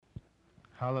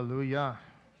Hallelujah.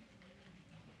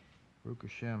 Baruch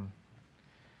Hashem.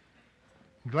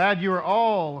 Glad you are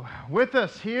all with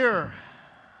us here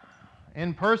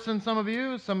in person, some of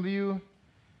you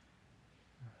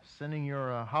sending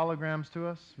your holograms to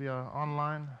us via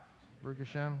online. Baruch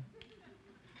Hashem.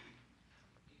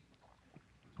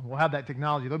 We'll have that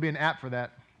technology. There'll be an app for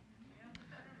that.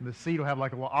 The seat will have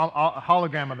like a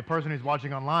hologram of the person who's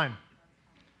watching online.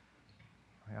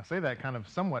 I say that kind of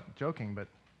somewhat joking, but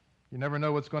you never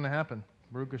know what's going to happen.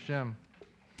 Baruch Hashem.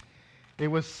 It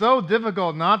was so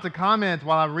difficult not to comment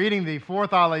while I'm reading the fourth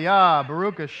Aliyah.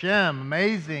 Baruch Hashem.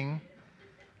 Amazing.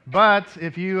 But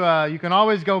if you can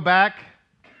always go back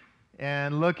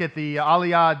and look at the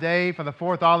Aliyah day for the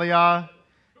fourth Aliyah,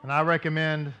 and I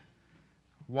recommend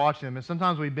watching them. And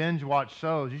sometimes we binge watch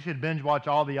shows. You should binge watch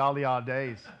all the Aliyah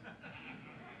days.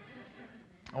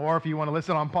 Or if you want to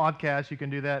listen on podcasts, you can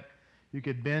do that. You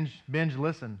could binge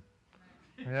listen.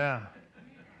 Yeah.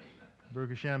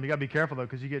 Baruch Hashem. You got to be careful, though,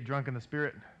 because you get drunk in the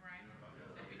spirit.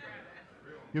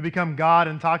 You'll become God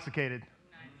intoxicated.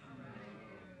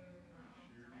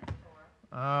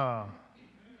 Oh.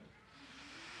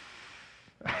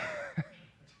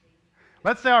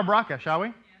 Let's say our bracha, shall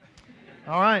we?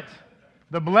 All right.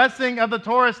 The blessing of the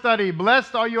Torah study.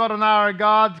 Blessed are you, Adonai, our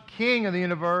God, King of the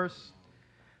universe,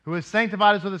 who has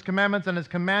sanctified us with His commandments and has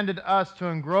commanded us to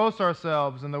engross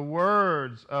ourselves in the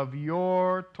words of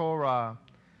your Torah.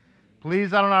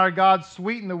 Please, Adonai, our God,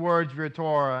 sweeten the words of your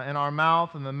Torah in our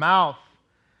mouth and the mouth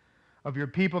of your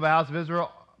people, the house of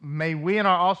Israel. May we and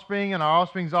our offspring and our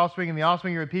offspring's offspring and the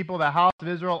offspring of your people, the house of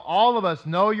Israel, all of us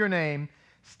know your name,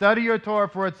 study your Torah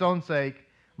for its own sake.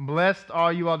 Blessed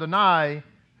are you, Adonai,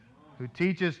 who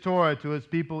teaches Torah to his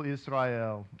people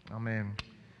Israel. Amen.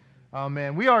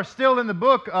 Amen. We are still in the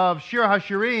book of Shir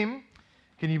HaShirim.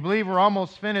 Can you believe we're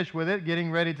almost finished with it,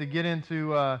 getting ready to get into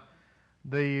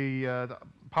the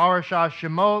Parashah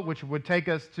Shemot, which would take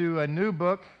us to a new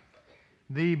book,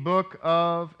 the book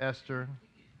of Esther.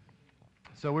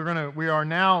 So we are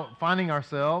now finding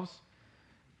ourselves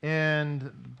in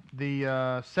the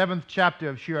 7th chapter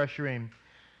of Shir HaShirim.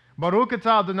 Baruch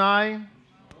atah Adonai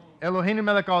Eloheinu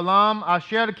melech haolam,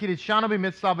 asher kiddushanu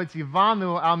b'mitzvah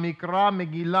v'tzivanu al mikra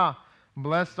Megillah.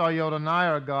 Blessed are you, Adonai,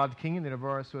 our God, King of the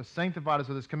universe, who has sanctified us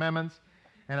with His commandments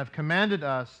and have commanded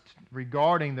us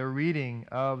regarding the reading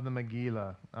of the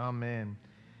Megillah. Amen.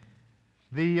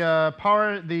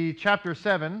 The chapter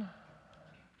 7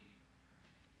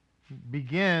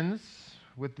 begins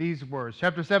with these words.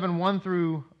 Chapter 7, 1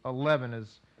 through 11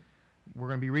 is we're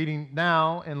going to be reading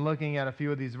now and looking at a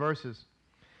few of these verses.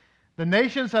 The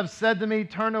nations have said to me,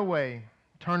 turn away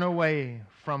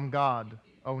from God,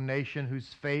 O nation whose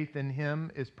faith in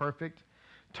Him is perfect.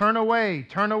 Turn away,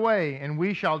 and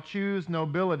we shall choose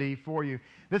nobility for you.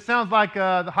 This sounds like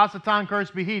the Hasatan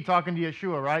Cursed be He talking to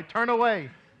Yeshua, right? Turn away.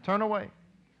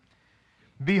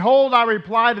 Behold, I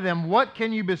reply to them, what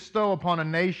can you bestow upon a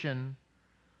nation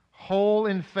whole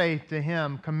in faith to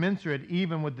Him, commensurate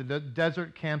even with the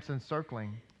desert camps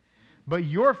encircling? But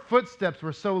your footsteps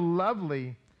were so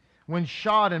lovely when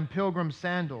shod in pilgrim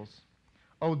sandals,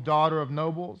 O daughter of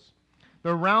nobles.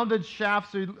 The rounded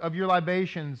shafts of your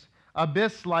libations,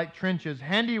 abyss-like trenches,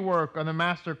 handiwork of the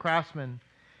master craftsman.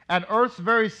 At earth's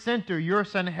very center, your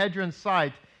Sanhedrin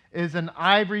site is an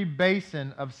ivory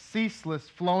basin of ceaseless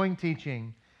flowing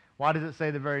teaching. Why does it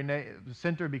say the very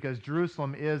center? Because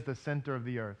Jerusalem is the center of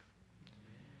the earth.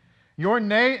 Your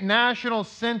national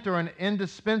center, an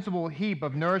indispensable heap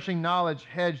of nourishing knowledge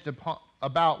hedged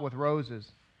about with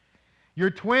roses. Your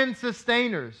twin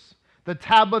sustainers, the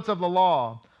tablets of the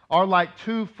law, are like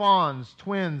two fawns,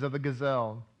 twins of the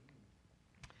gazelle.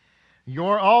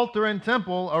 Your altar and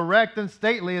temple, erect and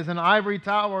stately as an ivory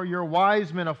tower, your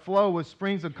wise men aflow with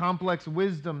springs of complex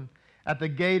wisdom at the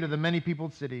gate of the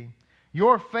many-peopled city.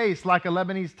 Your face, like a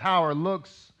Lebanese tower,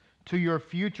 looks to your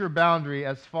future boundary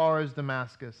as far as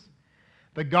Damascus.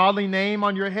 The godly name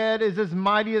on your head is as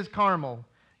mighty as Carmel.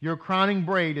 Your crowning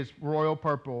braid is royal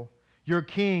purple. Your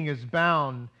king is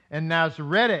bound in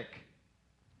Nazarenic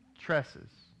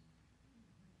tresses.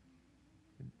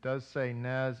 It does say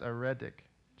Nazarenic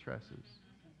tresses.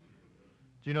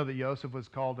 Do you know that Joseph was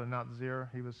called a Nazir?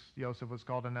 Joseph was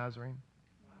called a Nazarene.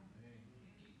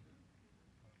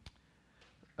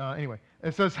 Anyway,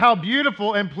 it says, how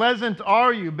beautiful and pleasant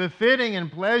are you, befitting in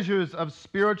pleasures of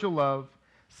spiritual love.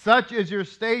 Such is your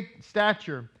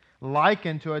stature,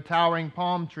 likened to a towering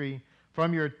palm tree.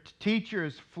 From your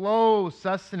teachers flow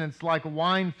sustenance like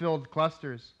wine-filled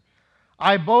clusters.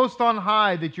 I boast on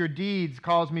high that your deeds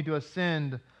cause me to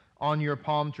ascend on your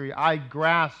palm tree. I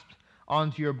grasped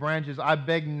onto your branches. I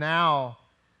beg now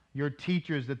your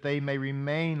teachers that they may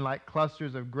remain like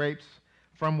clusters of grapes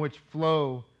from which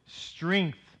flow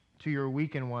strength to your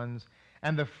weakened ones,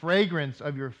 and the fragrance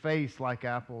of your face like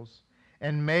apples.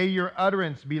 And may your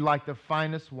utterance be like the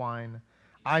finest wine.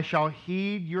 I shall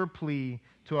heed your plea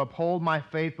to uphold my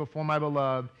faith before my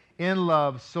beloved, in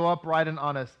love so upright and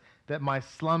honest, that my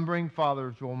slumbering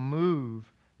fathers will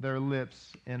move their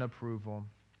lips in approval.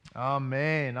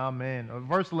 Amen, amen.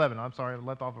 Verse 11, I'm sorry, I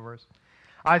left off a verse.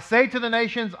 I say to the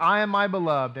nations, I am my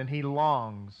beloved, and he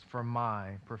longs for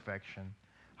my perfection.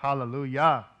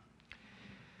 Hallelujah.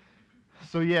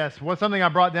 So yes, something I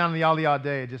brought down in the Aliyah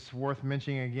Day, just worth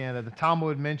mentioning again, that the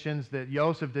Talmud mentions that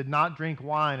Joseph did not drink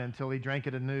wine until he drank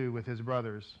it anew with his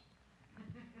brothers.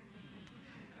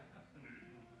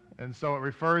 And so it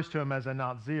refers to him as a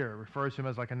Nazir. It refers to him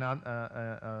as like a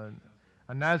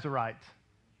Nazirite,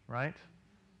 right?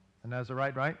 A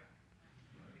Nazirite, right?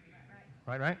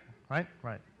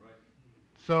 Right.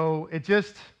 So it's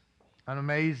just an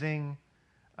amazing,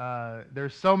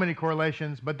 there's so many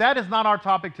correlations, but that is not our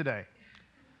topic today.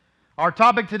 Our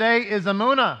topic today is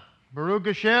Amunah, Baruch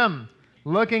Hashem,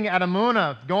 looking at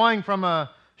Amunah, going from a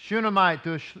Shunammite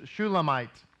to a Shulamite.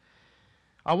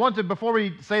 I want to, before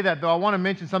we say that though, I want to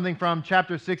mention something from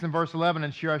chapter 6 and verse 11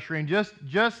 in Shir Hashirim,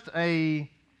 just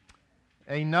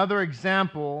another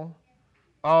example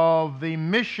of the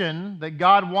mission that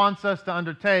God wants us to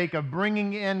undertake of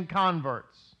bringing in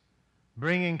converts,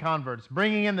 bringing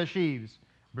in the sheaves,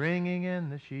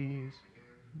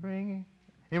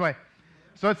 Anyway,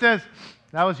 so it says,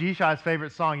 that was Yishai's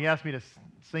favorite song. He asked me to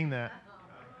sing that.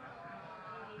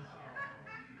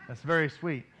 That's very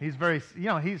sweet. He's very,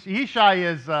 Yishai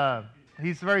is,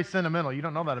 he's very sentimental. You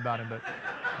don't know that about him, but.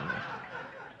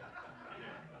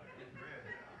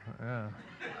 Yeah.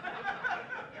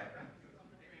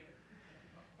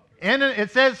 And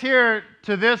it says here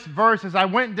to this verse, as I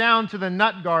went down to the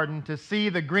nut garden to see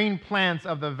the green plants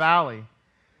of the valley,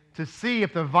 to see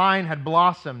if the vine had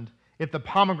blossomed, if the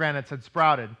pomegranates had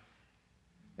sprouted.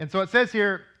 And so it says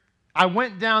here, I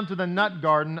went down to the nut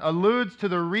garden, alludes to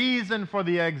the reason for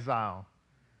the exile.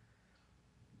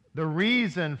 The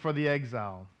reason for the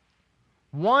exile.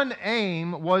 One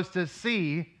aim was to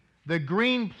see the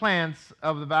green plants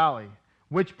of the valley,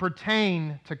 which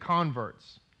pertain to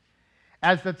converts.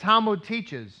 As the Talmud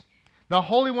teaches, the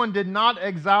Holy One did not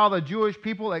exile the Jewish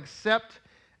people except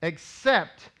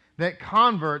that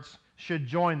converts should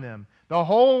join them. The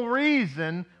whole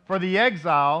reason for the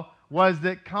exile was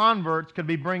that converts could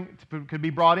be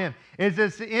brought in. Is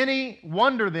this any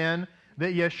wonder then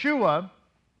that Yeshua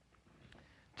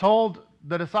told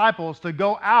the disciples to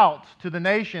go out to the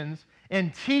nations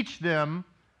and teach them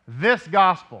this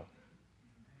gospel?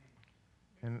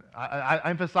 And I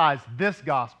emphasize this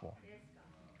gospel.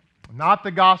 Not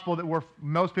the gospel that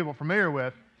most people are familiar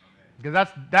with, because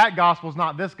that gospel is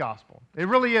not this gospel. It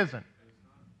really isn't.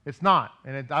 It's not.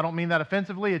 And I don't mean that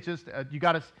offensively. It's just,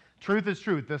 truth is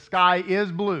truth. The sky is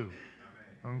blue.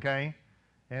 Okay?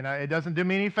 And it doesn't do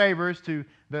me any favors to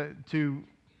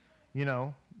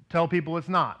tell people it's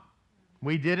not.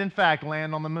 We did, in fact,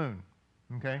 land on the moon.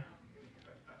 Okay?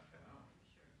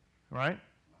 Right?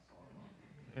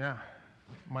 Yeah.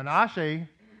 Menashe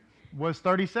was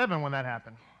 37 when that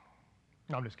happened.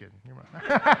 No, I'm just kidding. You're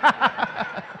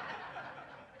right.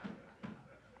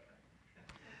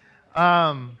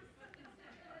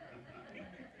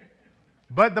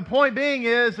 But the point being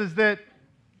is that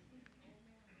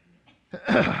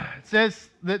it says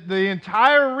that the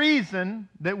entire reason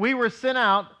that we were sent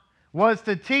out was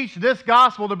to teach this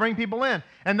gospel to bring people in.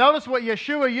 And notice what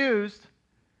Yeshua used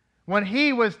when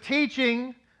he was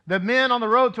teaching the men on the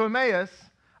road to Emmaus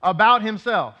about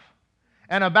himself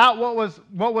and about what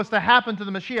was to happen to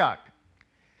the Mashiach.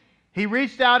 He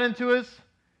reached out into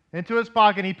his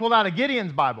pocket and he pulled out a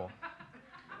Gideon's Bible.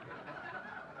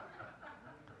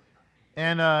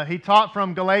 And he taught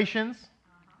from Galatians.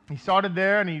 He started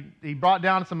there and he brought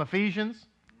down some Ephesians.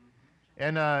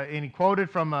 And he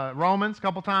quoted from Romans a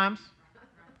couple times.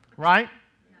 Right?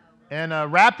 And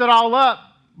wrapped it all up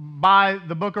by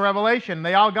the book of Revelation.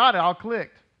 They all got it, all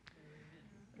clicked.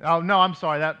 Oh no, I'm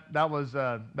sorry.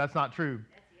 That's not true.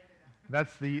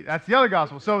 That's the other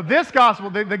gospel. So this gospel,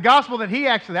 the gospel that he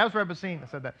actually, that was Rebbe Seen that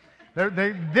said that.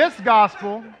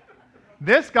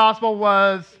 This gospel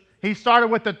was, he started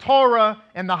with the Torah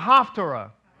and the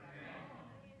Haftorah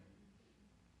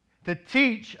to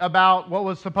teach about what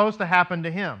was supposed to happen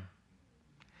to him.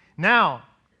 Now,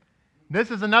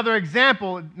 this is another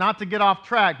example, not to get off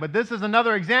track, but this is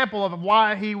another example of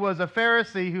why he was a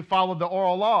Pharisee who followed the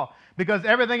oral law. Because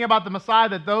everything about the Messiah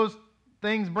that those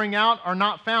things bring out are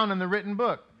not found in the written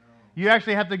book. No. You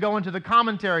actually have to go into the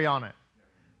commentary on it.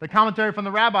 The commentary from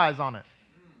the rabbis on it.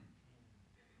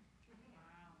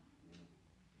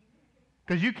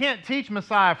 Because you can't teach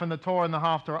Messiah from the Torah and the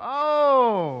Haftarah.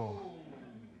 Oh!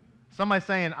 Somebody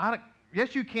saying,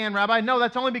 yes, you can, Rabbi. No,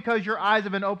 that's only because your eyes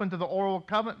have been open to the oral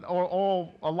covenant or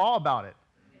oral law about it.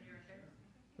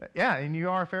 Yeah, and you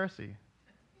are a Pharisee.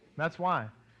 That's why.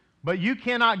 But you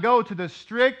cannot go to the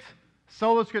strict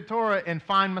Sola Scriptura and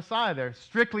find Messiah there,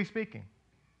 strictly speaking.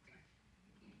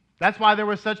 That's why there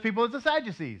were such people as the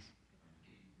Sadducees,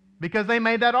 because they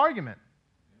made that argument.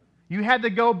 You had to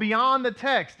go beyond the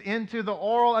text into the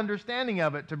oral understanding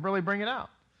of it to really bring it out.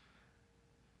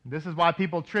 This is why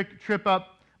people trip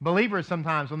up believers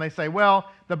sometimes when they say, well,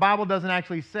 the Bible doesn't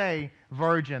actually say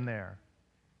virgin there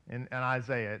in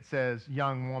Isaiah. It says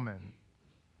young woman.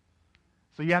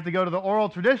 So you have to go to the oral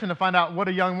tradition to find out what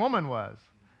a young woman was.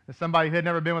 It's somebody who had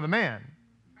never been with a man.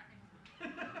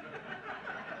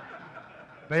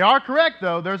 They are correct,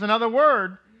 though. There's another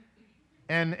word.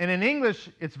 And in English,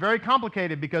 it's very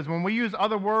complicated because when we use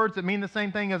other words that mean the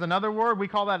same thing as another word, we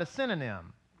call that a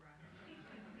synonym.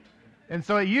 And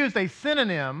so it used a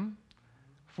synonym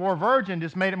for virgin,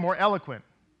 just made it more eloquent.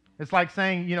 It's like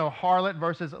saying, harlot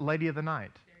versus lady of the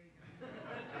night.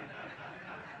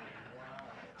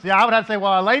 See, I would have to say,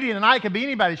 well, a lady of the night could be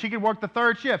anybody. She could work the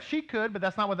third shift. She could, but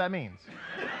that's not what that means.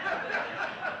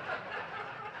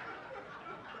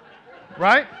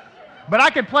 Right? But I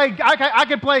could play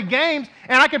games,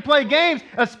 and I could play games,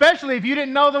 especially if you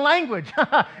didn't know the language.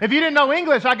 If you didn't know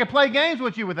English, I could play games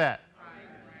with you with that.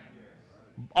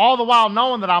 All the while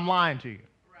knowing that I'm lying to you.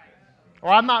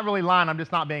 Or I'm not really lying, I'm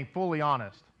just not being fully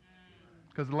honest.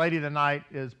 Because the lady of the night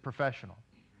is professional.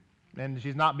 And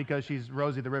she's not because she's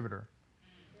Rosie the Riveter.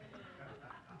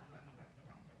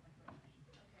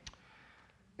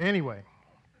 Anyway.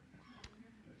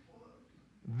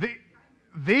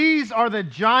 These are the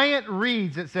giant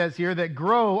reeds, it says here, that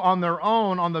grow on their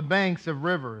own on the banks of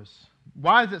rivers.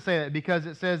 Why does it say that? Because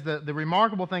it says that the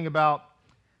remarkable thing about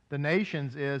the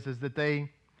nations is that they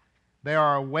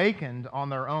are awakened on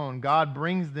their own. God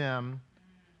brings them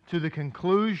to the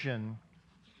conclusion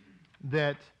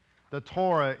that the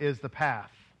Torah is the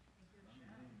path.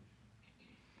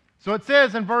 So it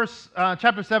says in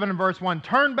chapter 7 and verse 1,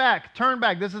 turn back.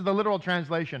 This is the literal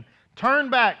translation. Turn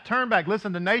back.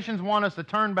 Listen, the nations want us to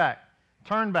turn back.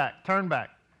 Turn back.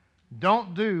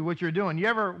 Don't do what you're doing. You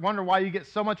ever wonder why you get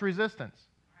so much resistance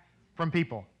from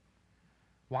people?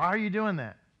 Why are you doing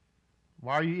that?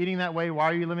 Why are you eating that way? Why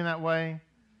are you living that way?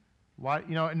 Why,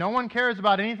 no one cares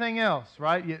about anything else,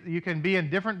 right? You can be in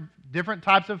different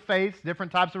types of faiths,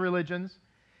 different types of religions,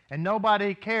 and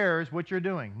nobody cares what you're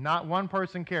doing. Not one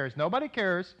person cares. Nobody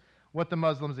cares what the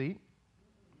Muslims eat.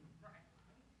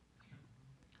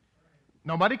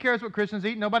 Nobody cares what Christians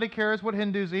eat. Nobody cares what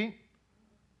Hindus eat.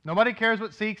 Nobody cares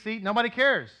what Sikhs eat. Nobody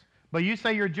cares. But you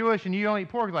say you're Jewish and you don't eat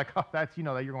pork, it's like, oh, that's,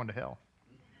 that you're going to hell.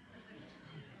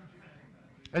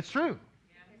 It's true.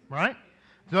 Right?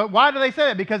 So why do they say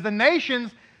that? Because the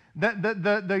nations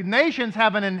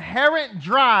have an inherent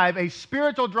drive, a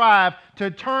spiritual drive, to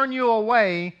turn you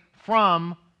away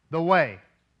from the way.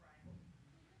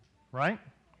 Right?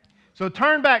 So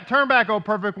turn back, O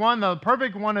perfect one. The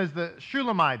perfect one is the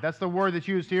Shulamite. That's the word that's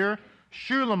used here.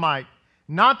 Shulamite.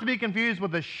 Not to be confused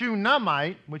with the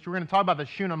Shunammite, which we're going to talk about the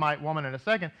Shunammite woman in a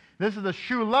second. This is the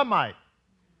Shulamite.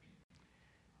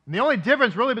 And the only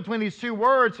difference really between these two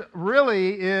words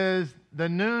really is the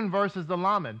Nun versus the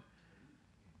Lamed.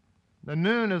 The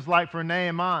Nun is like for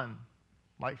Naaman,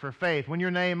 like for faith. When you're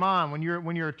Naaman, when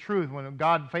you're truth, when a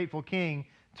God faithful king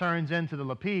turns into the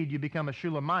Lapid, you become a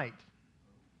Shulamite,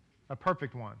 a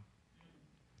perfect one.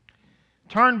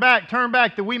 Turn back,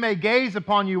 that we may gaze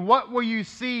upon you. What will you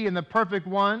see in the perfect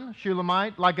one,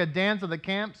 Shulamite, like a dance of the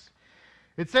camps?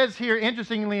 It says here,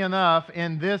 interestingly enough,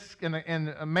 in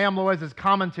Mayam Loez's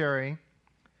commentary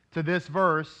to this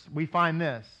verse, we find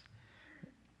this,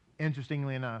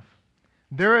 interestingly enough.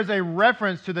 There is a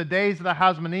reference to the days of the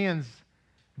Hasmoneans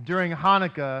during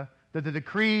Hanukkah that the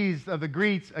decrees of the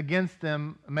Greeks against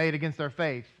them made against their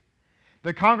faith.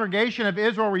 The congregation of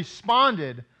Israel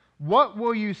responded, what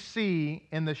will you see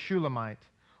in the Shulamite?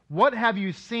 What have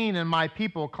you seen in my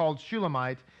people called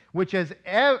Shulamite, which has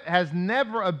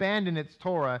never abandoned its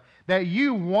Torah, that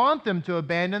you want them to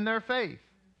abandon their faith?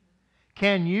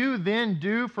 Can you then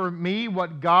do for me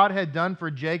what God had done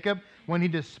for Jacob when he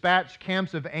dispatched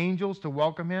camps of angels to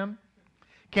welcome him?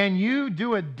 Can you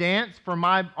do a dance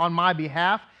on my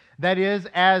behalf, that is,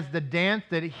 as the dance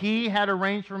that he had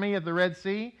arranged for me at the Red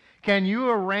Sea? Can you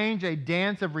arrange a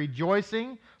dance of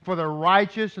rejoicing for the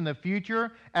righteous in the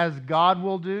future, as God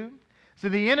will do? So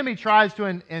the enemy tries to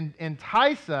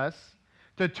entice us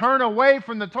to turn away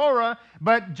from the Torah,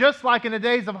 but just like in the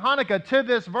days of Hanukkah, to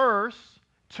this verse,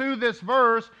 to this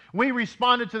verse, we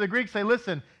responded to the Greeks, say,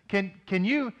 listen, can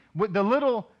you, with the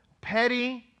little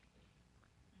petty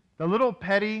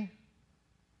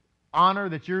honor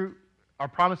that you are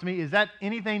promised me, is that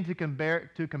anything to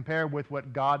compare with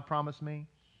what God promised me?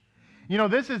 You know,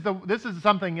 this is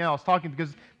something else,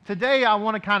 because today I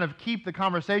want to kind of keep the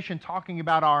conversation talking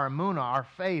about our emunah, our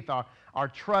faith, our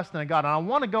trust in God. And I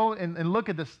want to go and look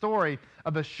at the story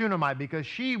of the Shunammite, because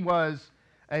she was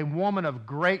a woman of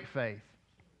great faith.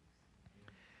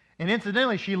 And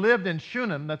incidentally, she lived in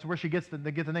Shunem. That's where they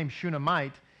get the name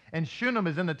Shunammite. And Shunem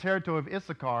is in the territory of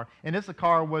Issachar. And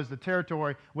Issachar was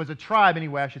a tribe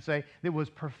anyway, I should say, that was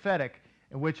prophetic,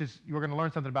 which is, you're going to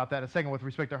learn something about that in a second with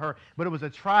respect to her. But it was a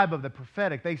tribe of the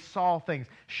prophetic. They saw things.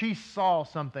 She saw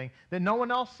something that no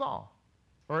one else saw,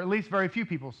 or at least very few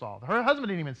people saw. Her husband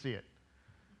didn't even see it,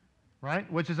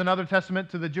 right? Which is another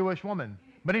testament to the Jewish woman.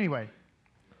 But anyway,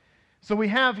 so we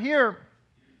have here,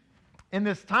 in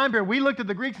this time period, we looked at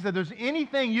the Greeks and said, there's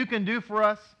anything you can do for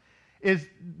us, and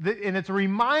it's a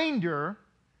reminder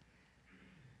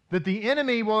that the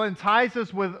enemy will entice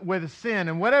us with sin,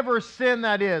 and whatever sin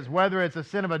that is, whether it's a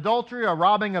sin of adultery or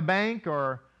robbing a bank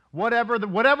or whatever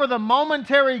the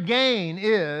momentary gain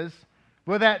is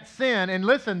with that sin. And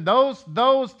listen,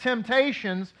 those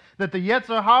temptations that the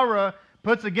Yetzer Hara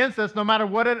puts against us, no matter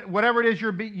whatever it is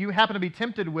you happen to be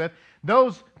tempted with,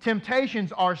 those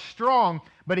temptations are strong.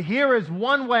 But here is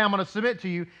one way I'm going to submit to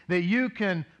you that you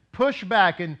can push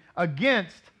back and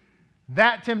against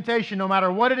that temptation, no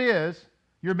matter what it is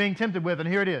you're being tempted with. And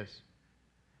here it is.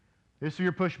 This is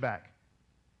your pushback.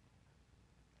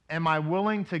 Am I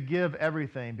willing to give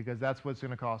everything, because that's what it's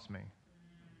going to cost me?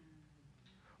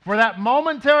 For that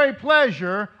momentary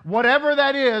pleasure, whatever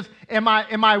that is, am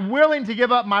I willing to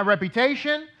give up my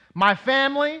reputation, my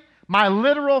family, my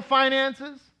literal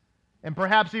finances, and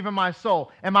perhaps even my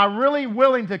soul? Am I really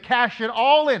willing to cash it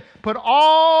all in, put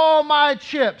all my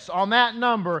chips on that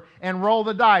number and roll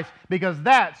the dice? Because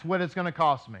that's what it's going to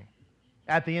cost me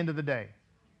at the end of the day.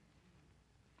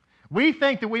 We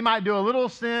think that we might do a little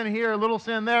sin here, a little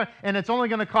sin there, and it's only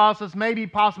going to cost us maybe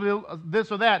possibly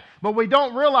this or that. But what we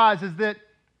don't realize is that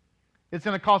it's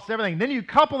going to cost us everything. Then you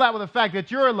couple that with the fact that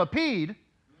you're a Lapid,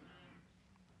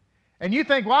 and you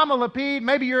think, well, I'm a Lapid.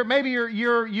 Maybe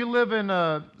you live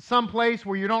in some place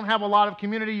where you don't have a lot of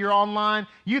community. You're online.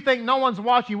 You think no one's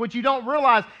watching you. What you don't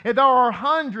realize is there are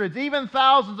hundreds, even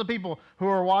thousands of people who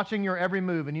are watching your every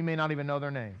move, and you may not even know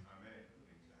their name.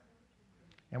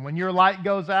 And when your light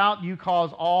goes out, you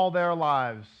cause all their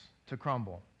lives to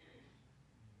crumble.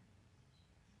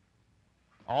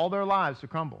 All their lives to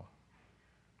crumble.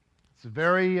 It's a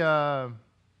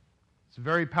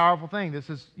very powerful thing. This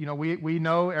is, we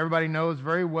know, everybody knows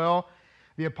very well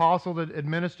the apostle that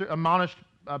admonished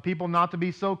people not to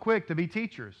be so quick to be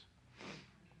teachers.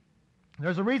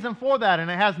 There's a reason for that,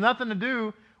 and it has nothing to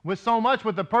do with so much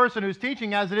with the person who's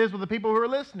teaching as it is with the people who are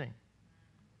listening.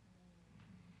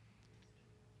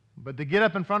 But to get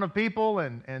up in front of people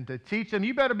and to teach them,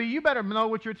 you better know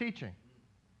what you're teaching.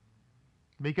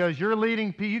 Because you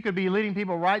could be leading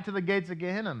people right to the gates of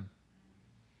Gehenna.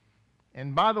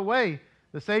 And by the way,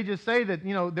 the sages say that,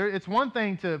 it's one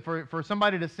thing for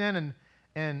somebody to sin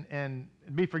and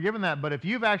be forgiven that, but if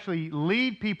you've actually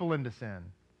lead people into sin,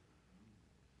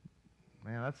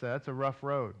 man, that's a rough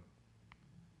road.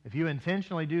 If you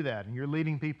intentionally do that and you're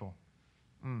leading people,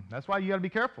 that's why you got to be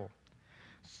careful.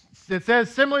 It says,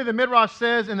 similarly, the Midrash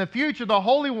says, in the future, the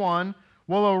Holy One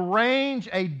will arrange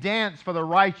a dance for the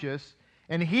righteous,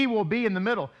 and He will be in the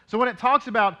middle. So when it talks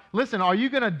about, listen, are you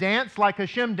going to dance like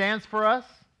Hashem danced for us?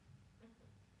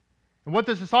 And what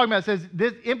this is talking about, it says,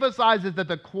 this emphasizes that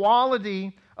the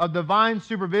quality of divine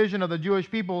supervision of the Jewish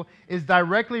people is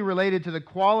directly related to the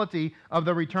quality of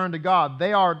the return to God.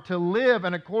 They are to live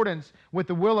in accordance with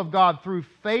the will of God through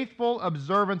faithful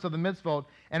observance of the mitzvot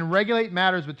and regulate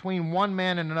matters between one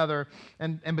man and another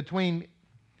and between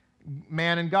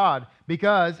man and God.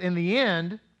 Because in the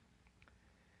end,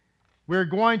 we're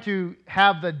going to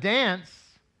have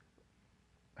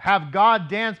God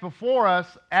dance before us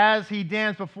as He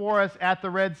danced before us at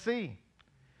the Red Sea.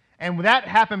 And that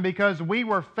happened because we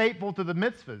were faithful to the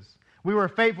mitzvahs. We were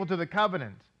faithful to the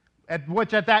covenant,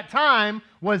 which at that time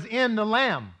was in the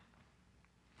Lamb.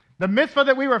 The mitzvah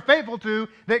that we were faithful to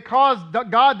that caused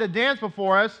God to dance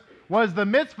before us was the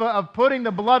mitzvah of putting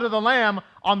the blood of the Lamb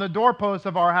on the doorposts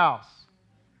of our house.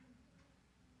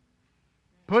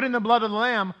 Putting the blood of the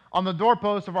Lamb on the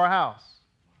doorposts of our house.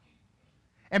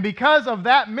 And because of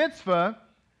that mitzvah,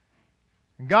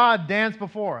 God danced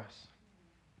before us.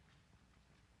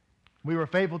 We were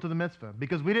faithful to the mitzvah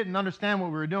because we didn't understand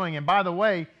what we were doing. And by the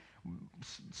way,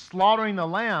 slaughtering the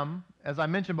lamb, as I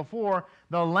mentioned before,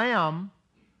 The lamb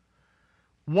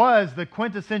was the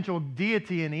quintessential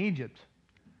deity in Egypt.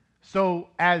 So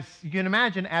as you can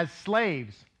imagine, as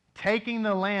slaves, taking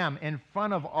the lamb in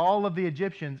front of all of the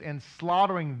Egyptians and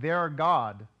slaughtering their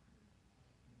god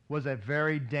was a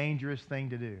very dangerous thing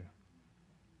to do.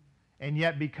 And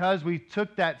yet because we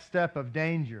took that step of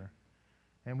danger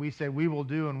and we said we will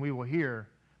do and we will hear,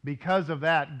 because of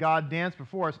that, God danced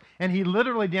before us. And He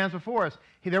literally danced before us.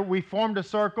 We formed a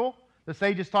circle. The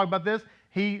sages talk about this.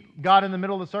 He got in the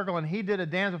middle of the circle and He did a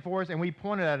dance before us, and we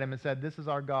pointed at Him and said, this is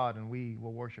our God and we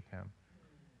will worship Him.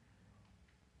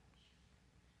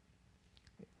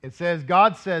 It says,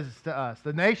 God says to us,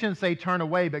 the nations say turn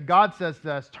away, but God says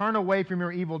to us, turn away from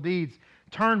your evil deeds,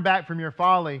 turn back from your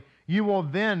folly. You will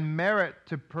then merit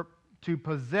to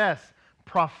possess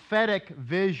prophetic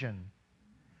vision.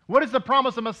 What is the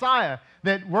promise of Messiah?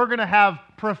 That we're going to have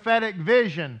prophetic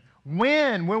vision.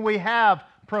 When will we have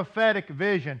prophetic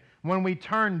vision? When we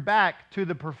turn back to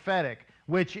the prophetic,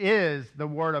 which is the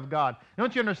Word of God.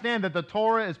 Don't you understand that the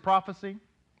Torah is prophecy?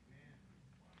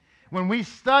 When we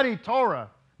study Torah,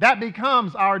 that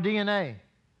becomes our DNA.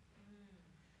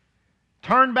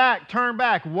 Turn back, turn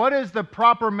back. What is the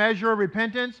proper measure of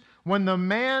repentance? When the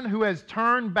man who has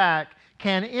turned back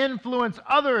can influence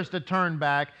others to turn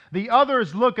back, the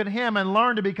others look at him and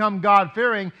learn to become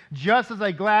God-fearing, just as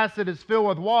a glass that is filled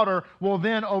with water will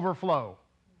then overflow.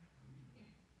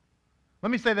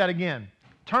 Let me say that again.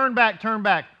 Turn back, turn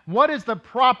back. What is the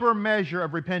proper measure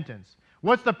of repentance?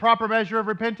 What's the proper measure of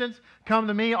repentance? Come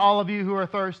to me, all of you who are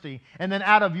thirsty, and then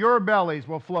out of your bellies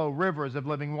will flow rivers of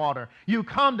living water. You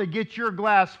come to get your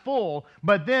glass full,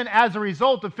 but then as a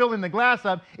result of filling the glass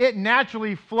up, it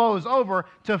naturally flows over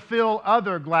to fill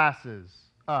other glasses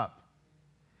up.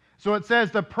 So it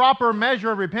says the proper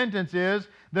measure of repentance is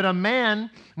that a man,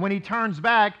 when he turns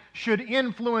back, should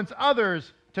influence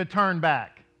others to turn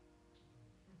back.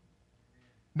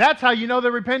 That's how you know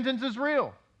that repentance is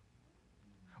real.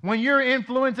 When you're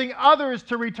influencing others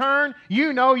to return,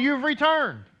 you know you've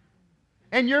returned.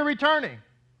 And you're returning.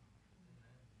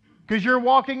 Because you're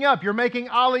walking up. You're making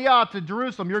aliyah to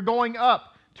Jerusalem. You're going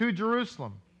up to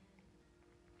Jerusalem.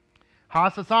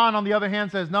 Hassasan, on the other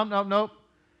hand, says, nope, nope, nope.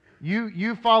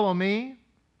 You follow me.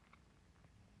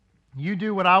 You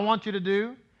do what I want you to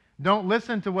do. Don't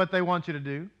listen to what they want you to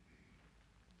do.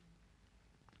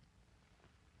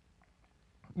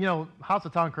 You know,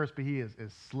 Hasatan Kirsty is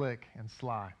slick and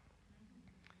sly.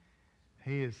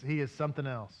 He is something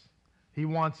else. He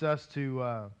wants us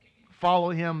to follow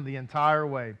him the entire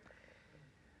way.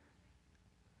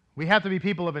 We have to be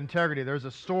people of integrity. There's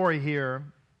a story here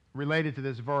related to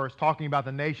this verse talking about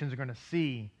the nations are going to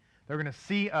see. They're going to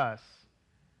see us,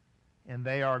 and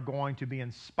they are going to be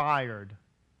inspired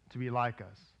to be like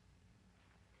us.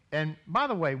 And by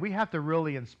the way, we have to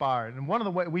really inspire. And one of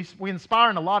the ways we inspire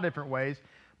in a lot of different ways.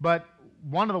 But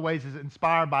one of the ways is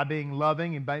inspired by being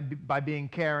loving and by being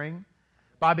caring,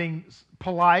 by being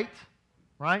polite,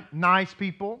 right? Nice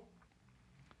people.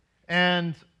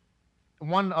 And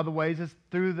one of the ways is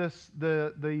through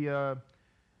the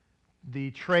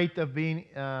trait of being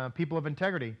people of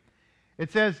integrity.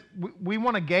 It says, we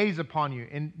want to gaze upon you.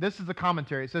 And this is the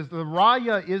commentary. It says, the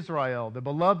Raya Israel, the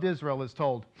beloved Israel, is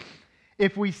told,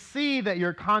 if we see that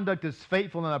your conduct is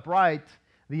faithful and upright,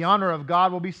 the honor of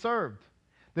God will be served.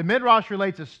 The Midrash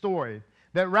relates a story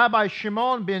that Rabbi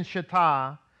Shimon ben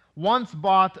Shattah once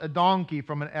bought a donkey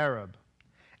from an Arab,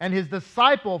 and his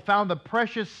disciple found a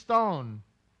precious stone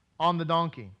on the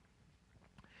donkey.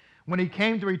 When he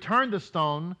came to return the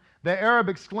stone, the Arab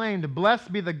exclaimed,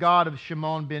 "Blessed be the God of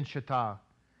Shimon ben Shattah."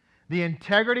 The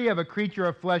integrity of a creature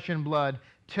of flesh and blood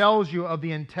tells you of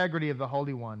the integrity of the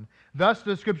Holy One. Thus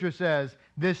the Scripture says,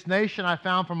 "This nation I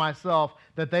found for myself,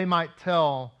 that they might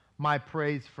tell my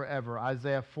praise forever."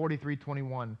 Isaiah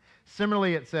 43:21.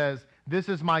 Similarly, it says, "This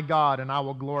is my God, and I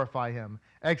will glorify him."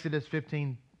 Exodus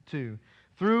 15:2.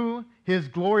 Through his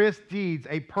glorious deeds,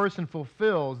 a person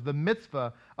fulfills the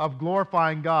mitzvah of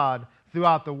glorifying God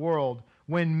throughout the world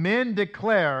when men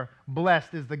declare,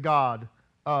 "Blessed is the God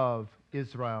of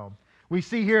Israel." We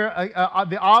see here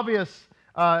the obvious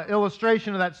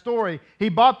illustration of that story. He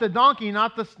bought the donkey,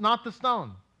 not the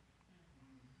stone.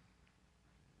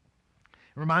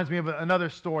 It reminds me of another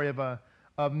story of a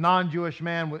non-Jewish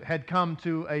man had come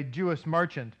to a Jewish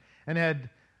merchant and had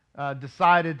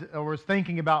decided or was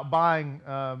thinking about buying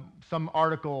some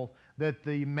article that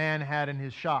the man had in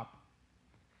his shop.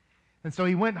 And so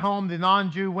he went home, the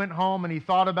non-Jew went home and he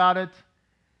thought about it,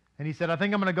 and he said, "I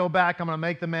think I'm going to go back, I'm going to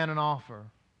make the man an offer."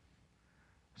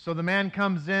 So the man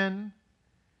comes in,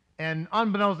 and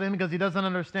unbeknownst to him, because he doesn't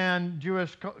understand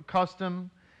Jewish custom,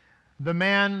 The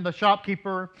man, the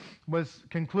shopkeeper, was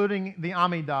concluding the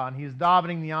Amidah, and he's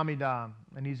davening the Amidah,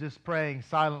 and he's just praying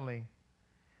silently.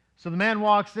 So the man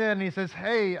walks in and he says,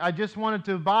 "Hey, I just wanted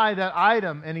to buy that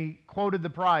item," and he quoted the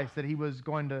price that he was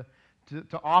going to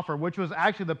offer, which was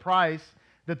actually the price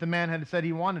that the man had said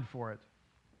he wanted for it.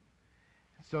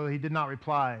 So he did not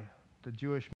reply. The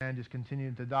Jewish man just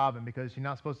continued to daven because you're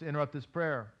not supposed to interrupt this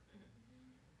prayer.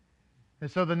 And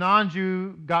so the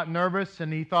non-Jew got nervous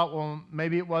and he thought, well,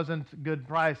 maybe it wasn't a good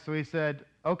price. So he said,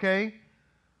 "Okay,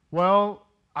 well,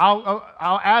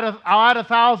 I'll add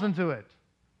 1,000 to it."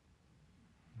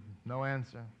 No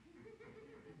answer.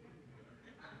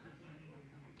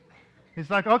 He's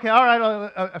like, "Okay, all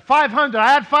right, 500. I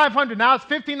had 500. Now it's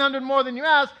 1,500 more than you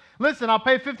asked. Listen, I'll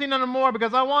pay 1,500 more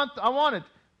because I want it."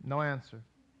 No answer.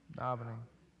 Davening.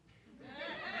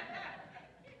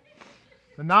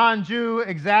 The non-Jew,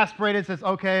 exasperated, says,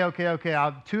 okay,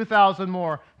 I'll 2,000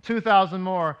 more, 2,000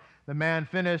 more. The man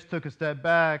finished, took a step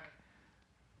back.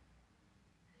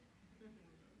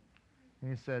 And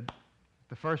he said,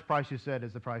 "The first price you said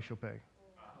is the price you'll pay."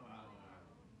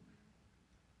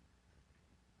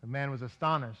 The man was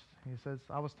astonished. He says,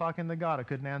 "I was talking to God. I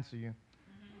couldn't answer you.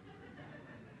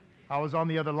 I was on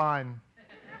the other line."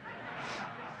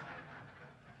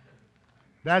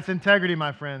 That's integrity,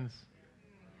 my friends.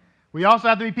 We also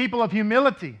have to be people of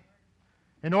humility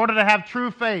in order to have true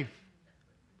faith.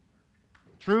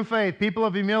 True faith, people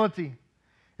of humility.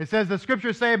 It says, the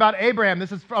scriptures say about Abraham,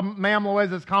 this is from Mayam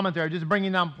Loeza's commentary, just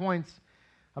bringing down points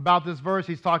about this verse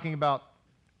he's talking about.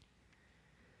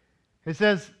 It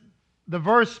says, the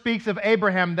verse speaks of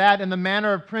Abraham that in the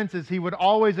manner of princes he would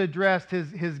always address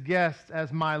his guests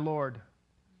as "my Lord."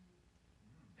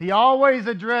 He always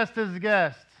addressed his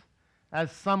guests as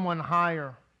someone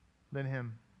higher than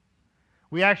him.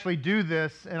 We actually do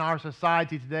this in our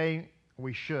society today.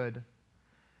 We should.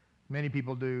 Many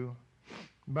people do.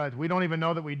 But we don't even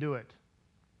know that we do it.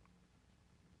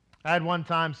 I had one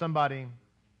time somebody,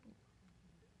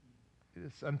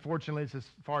 unfortunately this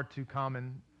is far too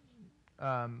common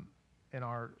in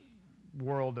our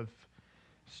world of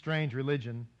strange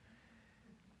religion,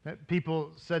 that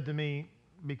people said to me,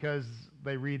 because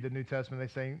they read the New Testament, they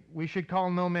say, "We should call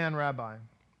no man rabbi."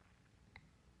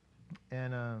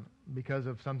 And because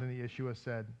of something that Yeshua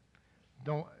said.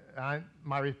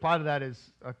 My reply to that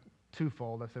is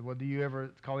twofold. I said, "Well, do you ever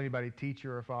call anybody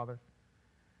teacher or father?"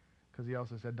 Because he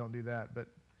also said, "Don't do that."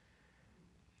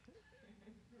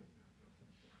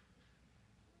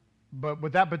 But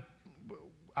with that,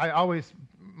 I always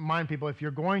remind people, if you're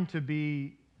going to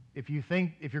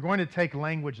take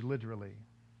language literally,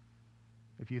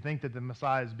 if you think that the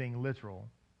Messiah is being literal,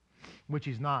 which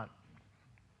he's not,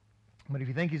 but if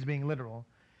you think he's being literal,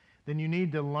 then you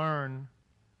need to learn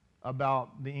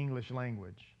about the English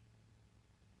language.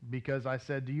 Because I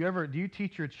said, do you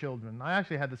teach your children? I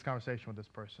actually had this conversation with this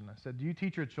person. I said, "Do you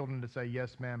teach your children to say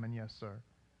yes, ma'am, and yes, sir?" And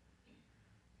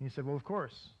he said, "Well, of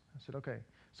course." I said, "Okay.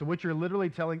 So what you're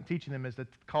literally teaching them is to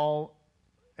call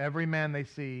every man they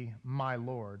see my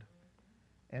Lord,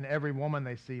 and every woman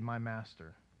they see my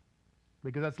master."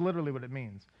 Because that's literally what it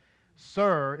means.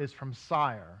 Sir is from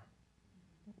sire,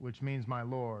 which means my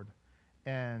Lord.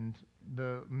 And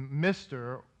the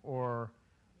Mr. or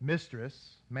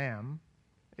mistress, ma'am,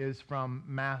 is from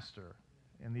master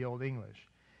in the Old English.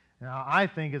 Now, I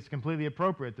think it's completely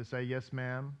appropriate to say yes,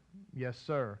 ma'am, yes,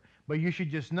 sir. But you should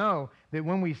just know that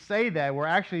when we say that, we're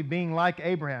actually being like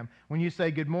Abraham. When you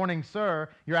say good morning, sir,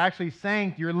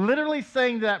 you're literally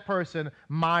saying to that person,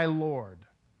 "My Lord."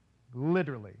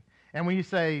 Literally. And when you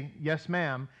say yes,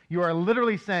 ma'am, you are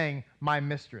literally saying "my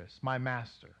mistress, my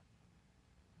master."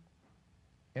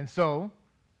 And so,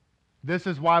 this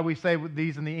is why we say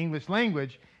these in the English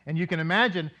language. And you can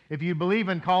imagine, if you believe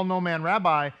in call no man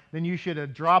rabbi, then you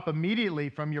should drop immediately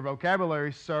from your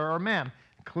vocabulary sir or ma'am.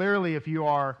 Clearly, if you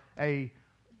are a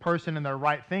person in their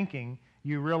right thinking,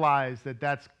 you realize that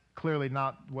that's clearly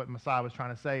not what Messiah was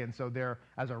trying to say. And so there,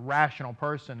 as a rational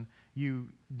person, you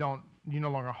no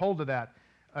longer hold to that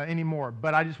anymore.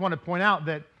 But I just want to point out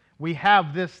that we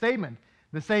have this statement.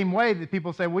 The same way that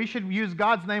people say, we should use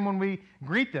God's name when we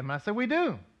greet them. And I say, we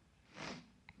do.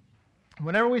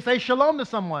 Whenever we say shalom to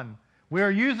someone, we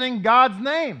are using God's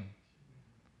name.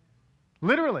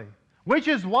 Literally. Which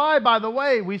is why, by the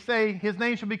way, we say his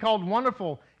name should be called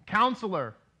Wonderful,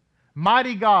 Counselor,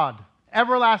 Mighty God,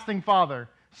 Everlasting Father,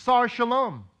 Sar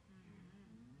Shalom.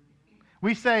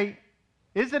 We say,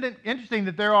 isn't it interesting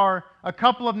that there are a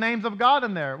couple of names of God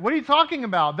in there? What are you talking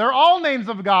about? They're all names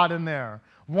of God in there.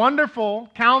 Wonderful,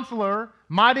 Counselor,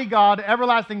 Mighty God,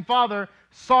 Everlasting Father,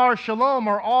 Sar Shalom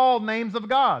are all names of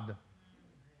God.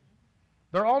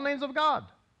 They're all names of God.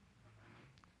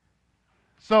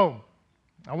 So,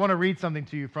 I want to read something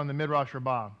to you from the Midrash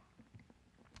Rabbah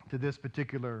to this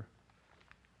particular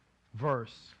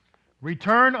verse.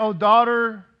 Return, O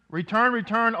daughter,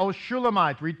 return, O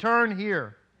Shulamite, return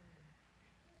here.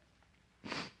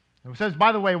 It says,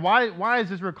 by the way, why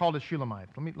is Israel called a Shulamite?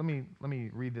 Let me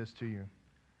read this to you.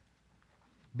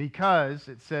 Because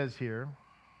it says here,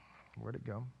 where'd it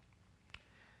go?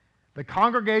 The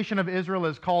congregation of Israel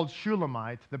is called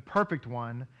Shulamite, the perfect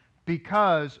one,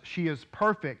 because she is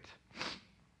perfect.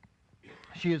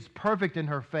 She is perfect in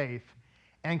her faith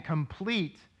and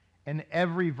complete in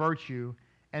every virtue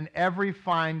and every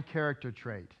fine character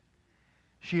trait.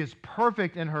 She is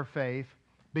perfect in her faith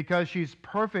because she's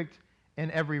perfect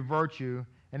in every virtue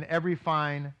and every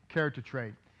fine character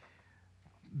trait.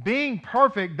 Being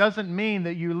perfect doesn't mean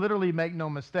that you literally make no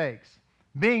mistakes.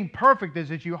 Being perfect is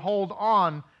that you hold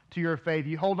on to your faith,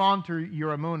 you hold on to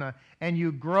your emunah, and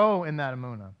you grow in that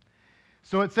emunah.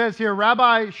 So it says here,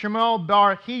 Rabbi Shemuel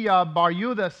bar Hiya bar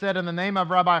Yudah said in the name of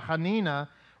Rabbi Hanina,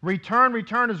 return,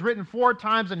 return is written 4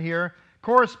 times in here,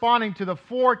 corresponding to the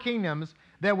 4 kingdoms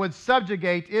that would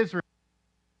subjugate Israel,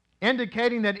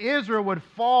 indicating that Israel would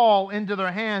fall into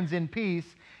their hands in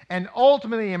peace and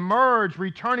ultimately emerge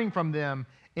returning from them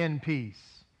in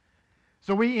peace.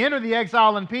 So we enter the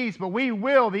exile in peace, but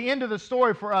the end of the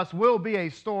story for us will be a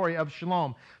story of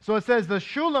shalom. So it says the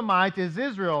Shulamite is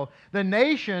Israel, the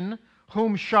nation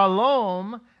whom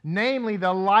shalom, namely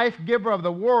the life giver of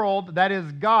the world, that is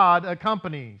God,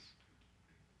 accompanies.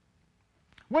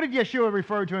 What did Yeshua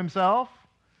refer to himself?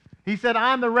 He said,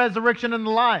 I'm the resurrection and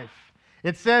the life.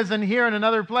 It says in here in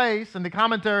another place, in the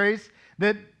commentaries,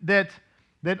 that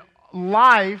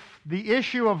life, the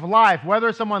issue of life,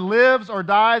 whether someone lives or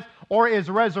dies or is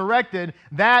resurrected,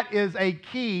 that is a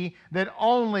key that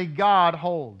only God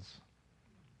holds.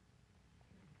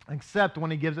 Except when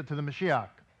he gives it to the Mashiach,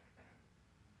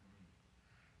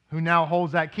 who now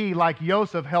holds that key like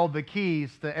Joseph held the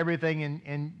keys to everything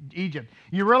in Egypt.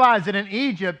 You realize that in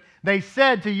Egypt,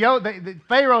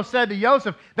 Pharaoh said to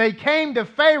Joseph, they came to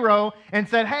Pharaoh and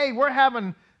said, hey,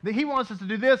 he wants us to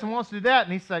do this and wants to do that.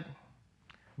 And he said,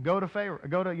 go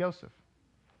to Joseph.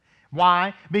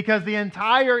 Why? Because the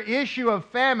entire issue of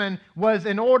famine was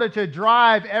in order to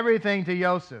drive everything to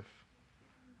Joseph.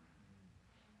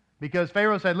 Because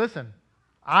Pharaoh said, listen,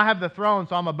 I have the throne,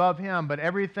 so I'm above him, but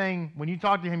everything, when you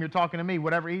talk to him, you're talking to me.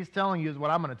 Whatever he's telling you is what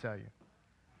I'm going to tell you.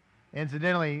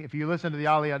 Incidentally, if you listen to the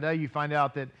Aliyah, you find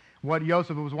out that what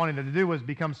Joseph was wanting to do was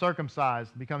become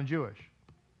circumcised, become Jewish.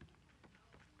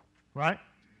 Right?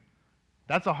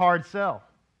 That's a hard sell.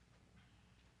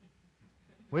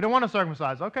 We don't want to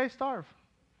circumcise. Okay, starve.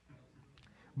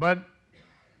 But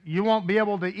you won't be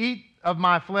able to eat of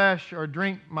my flesh or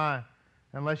drink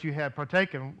unless you have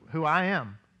partaken who I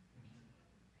am.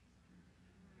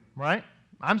 Right?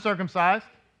 I'm circumcised.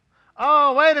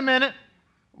 Oh, wait a minute.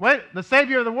 Wait, the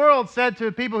Savior of the world said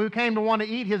to people who came to want to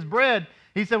eat his bread,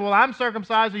 he said, well, I'm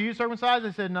circumcised. Are you circumcised?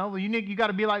 They said, no. Well, you got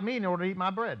to be like me in order to eat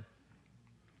my bread.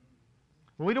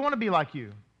 Well, we don't want to be like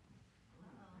you.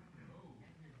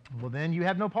 Well, then you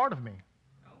have no part of me.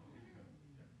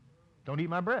 Don't eat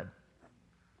my bread.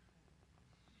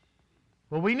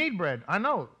 Well, we need bread. I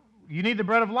know. You need the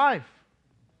bread of life.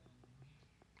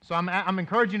 So I'm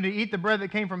encouraging you to eat the bread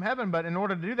that came from heaven, but in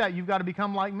order to do that, you've got to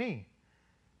become like me.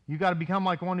 You've got to become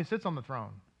like the one who sits on the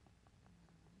throne.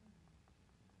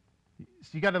 So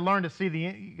you got to learn to see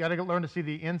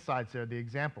the insights there, the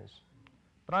examples.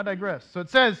 But I digress. So it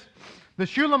says, the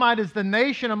Shulamite is the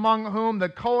nation among whom the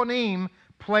Kohanim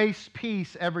place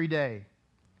peace every day.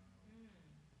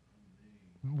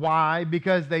 Why?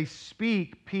 Because they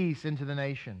speak peace into the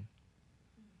nation.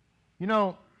 You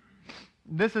know,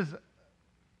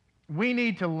 we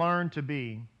need to learn to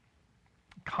be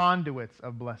conduits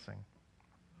of blessing.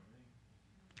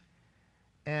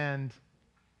 And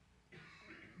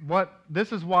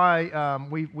this is why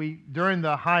we during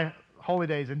the high holy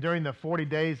days and during the 40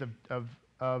 days of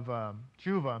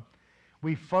Tshuva,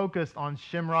 we focused on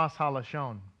Shimras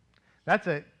HaLashon. That's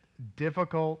a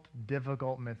difficult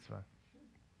mitzvah.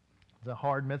 It's a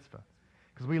hard mitzvah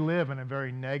because we live in a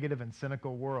very negative and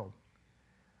cynical world.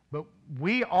 But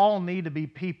we all need to be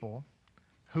people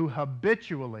who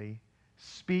habitually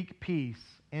speak peace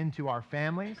into our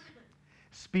families,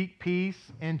 speak peace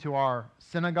into our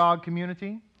synagogue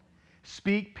community,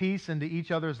 speak peace into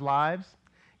each other's lives.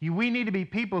 We need to be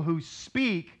people who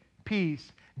speak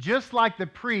peace, just like the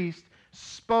priest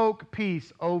spoke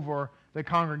peace over the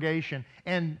congregation.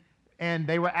 And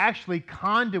they were actually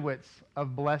conduits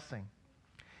of blessing.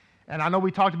 And I know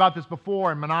we talked about this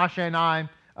before, and Menashe and I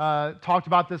talked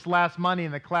about this last Monday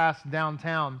in the class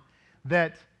downtown,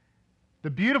 that The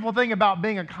beautiful thing about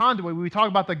being a conduit, we talk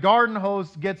about the garden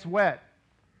hose gets wet.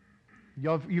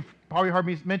 You've probably heard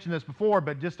me mention this before,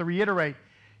 but just to reiterate,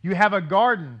 you have a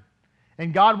garden,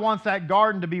 and God wants that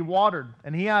garden to be watered,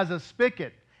 and He has a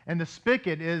spigot, and the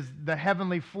spigot is the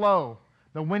heavenly flow,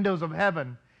 the windows of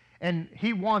heaven, and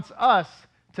He wants us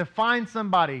to find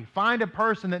somebody, find a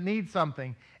person that needs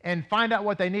something, and find out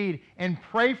what they need, and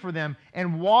pray for them,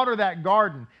 and water that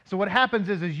garden. So what happens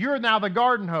is you're now the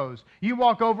garden hose. You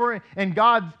walk over, and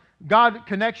God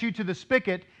connects you to the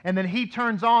spigot, and then He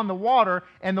turns on the water,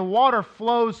 and the water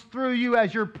flows through you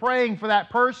as you're praying for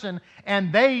that person,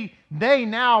 and they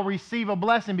now receive a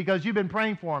blessing because you've been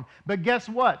praying for them. But guess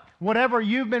what? Whatever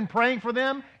you've been praying for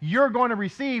them, you're going to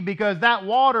receive because that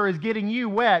water is getting you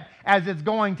wet as it's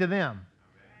going to them.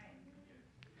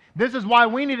 This is why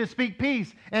we need to speak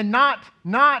peace and not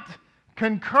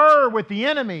concur with the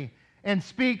enemy and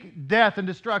speak death and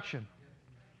destruction.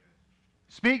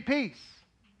 Speak peace.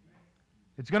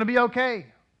 It's going to be okay.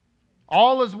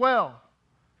 All is well.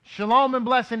 Shalom and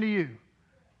blessing to you.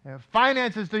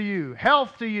 Finances to you.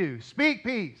 Health to you. Speak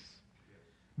peace.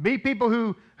 Be people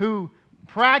who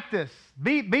practice.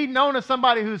 Be known as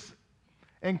somebody who's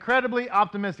incredibly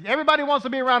optimistic. Everybody wants to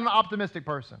be around an optimistic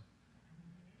person.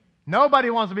 Nobody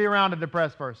wants to be around a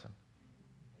depressed person.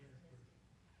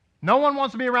 No one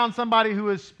wants to be around somebody who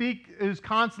is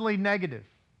constantly negative.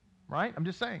 Right? I'm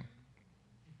just saying.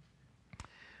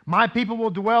 My people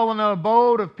will dwell in an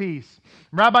abode of peace.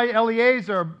 Rabbi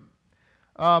Eliezer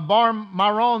Bar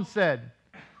Maron said,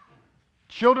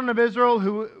 children of Israel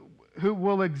who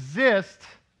will exist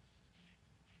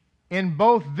in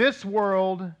both this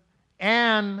world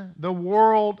and the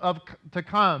world to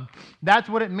come. That's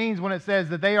what it means when it says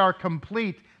that they are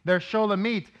complete. They're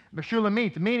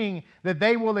shulamit, meaning that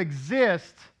they will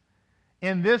exist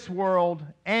in this world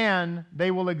and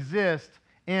they will exist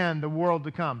in the world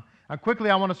to come. Now, quickly,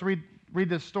 I want us to read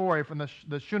this story from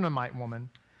the Shunammite woman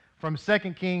from 2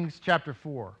 Kings chapter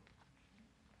 4.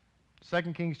 2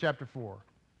 Kings chapter 4.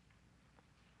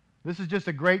 This is just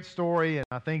a great story, and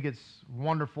I think it's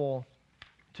wonderful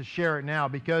to share it now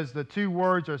because the two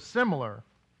words are similar,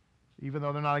 even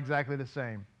though they're not exactly the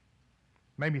same.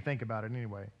 Made me think about it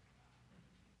anyway.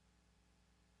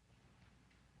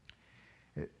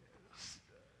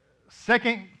 2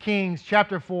 Kings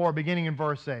chapter 4, beginning in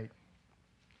verse 8.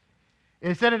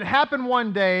 It said, it happened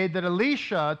one day that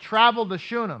Elisha traveled to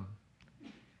Shunem,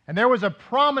 and there was a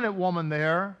prominent woman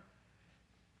there,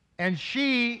 and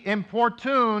she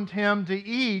importuned him to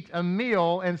eat a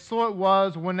meal, and so it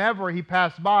was whenever he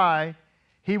passed by,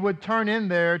 he would turn in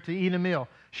there to eat a meal.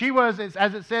 She was,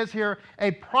 as it says here, a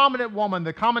prominent woman.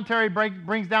 The commentary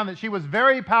brings down that she was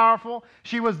very powerful.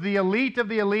 She was the elite of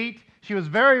the elite. She was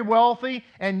very wealthy,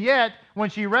 and yet, when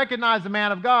she recognized the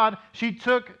man of God, she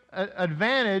took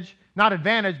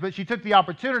but she took the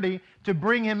opportunity to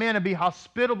bring him in and be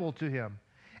hospitable to him.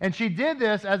 And she did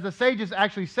this, as the sages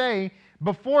actually say,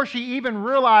 before she even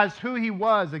realized who he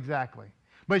was exactly.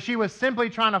 But she was simply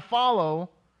trying to follow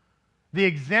the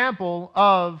example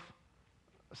of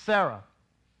Sarah.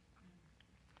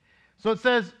 So it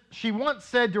says, she once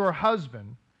said to her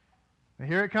husband, and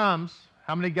here it comes.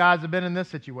 How many guys have been in this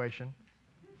situation?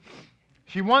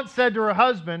 She once said to her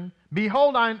husband,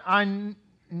 behold, I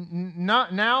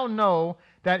now know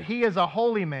that he is a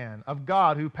holy man of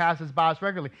God who passes by us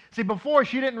regularly. See, before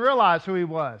she didn't realize who he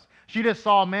was. She just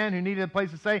saw a man who needed a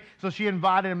place to stay, so she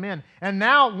invited him in. And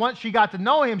now, once she got to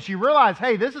know him, she realized,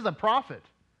 hey, this is a prophet.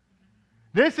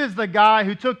 This is the guy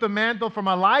who took the mantle from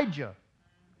Elijah.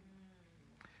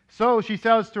 So she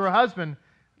says to her husband,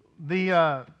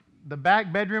 the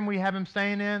back bedroom we have him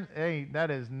staying in, hey,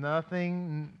 that is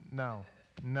nothing,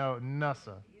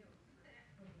 nussa.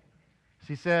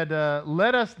 She said,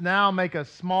 let us now make a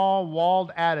small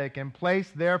walled attic and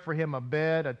place there for him a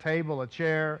bed, a table, a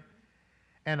chair,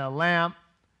 and a lamp,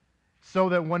 so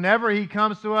that whenever he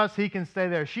comes to us, he can stay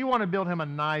there. She wanted to build him a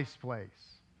nice place.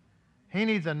 He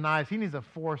needs a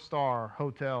 4-star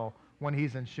hotel when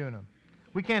he's in Shunem.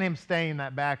 We can't have him stay in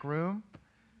that back room,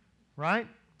 right?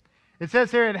 It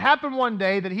says here, it happened one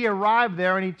day that he arrived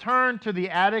there, and he turned to the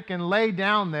attic and lay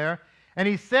down there, and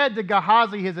he said to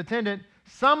Gehazi, his attendant,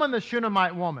 summon the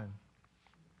Shunammite woman.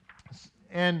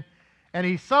 And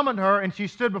he summoned her, and she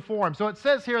stood before him. So it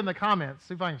says here in the comments,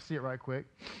 see if I can see it right quick,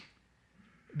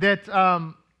 that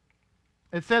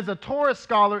it says a Torah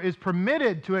scholar is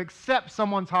permitted to accept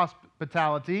someone's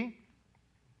hospitality,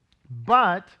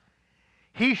 but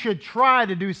he should try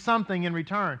to do something in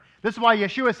return. This is why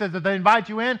Yeshua says, if they invite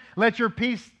you in, let your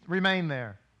peace remain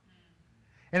there.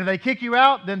 And if they kick you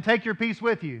out, then take your peace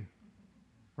with you.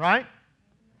 Right?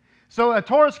 So a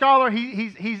Torah scholar,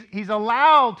 he's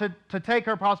allowed to take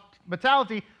her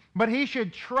hospitality, but he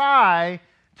should try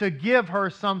to give her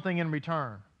something in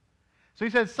return. So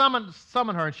he said,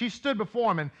 summon her. And she stood before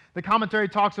him. And the commentary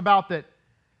talks about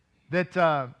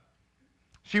that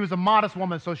she was a modest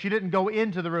woman, so she didn't go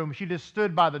into the room. She just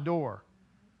stood by the door.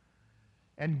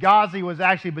 And Gehazi was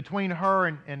actually between her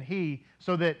and he,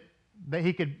 so that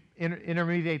he could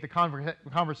intermediate the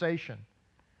conversation.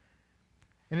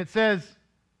 And it says,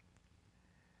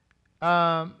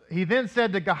 he then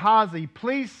said to Gehazi,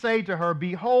 please say to her,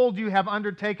 behold, you have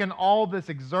undertaken all this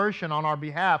exertion on our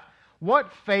behalf.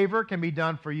 What favor can be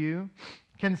done for you?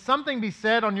 Can something be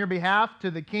said on your behalf to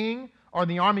the king or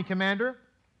the army commander?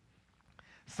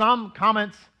 Some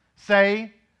comments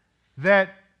say that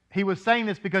he was saying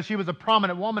this because she was a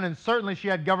prominent woman and certainly she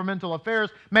had governmental affairs.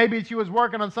 Maybe she was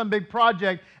working on some big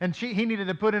project and he needed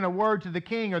to put in a word to the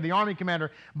king or the army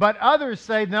commander. But others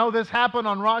say, no, this happened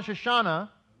on Rosh Hashanah.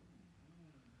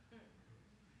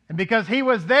 And because he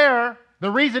was there,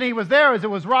 the reason he was there is it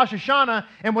was Rosh Hashanah,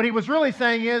 and what he was really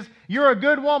saying is, you're a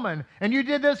good woman, and you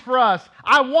did this for us.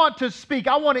 I want to speak.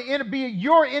 I want to be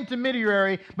your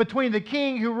intermediary between the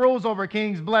king who rules over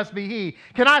kings, blessed be he.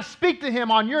 Can I speak to him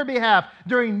on your behalf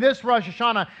during this Rosh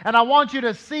Hashanah? And I want you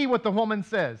to see what the woman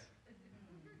says.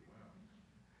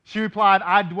 She replied,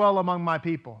 I dwell among my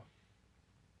people.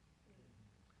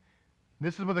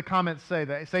 This is what the comments say.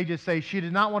 The sages say she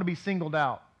did not want to be singled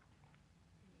out.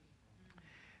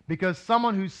 Because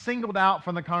someone who's singled out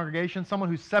from the congregation, someone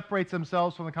who separates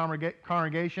themselves from the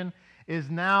congregation, is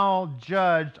now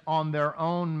judged on their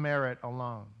own merit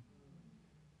alone.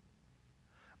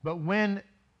 But when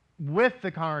with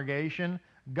the congregation,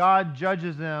 God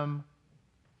judges them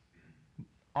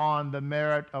on the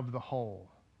merit of the whole.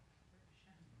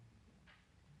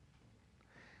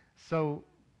 So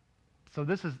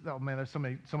this is, oh man, there's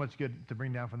so much good to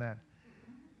bring down from that.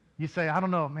 You say, I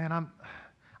don't know, man,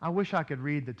 I wish I could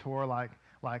read the Torah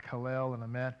like Hillel and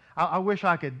Ahmed. I wish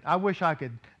I could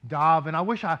dive, and I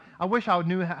wish I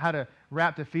knew how to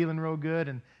wrap the feeling real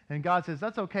good. And God says,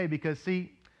 that's okay, because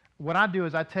see, what I do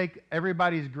is I take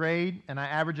everybody's grade and I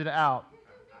average it out.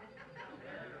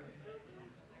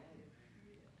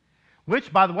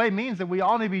 Which, by the way, means that we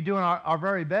all need to be doing our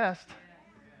very best.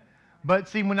 But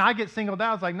see, when I get singled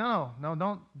out, it's like, no,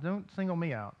 don't single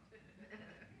me out.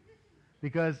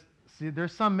 Because, see,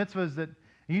 there's some mitzvahs that,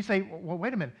 and you say, well,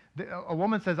 wait a minute. A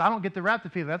woman says, I don't get to wrap the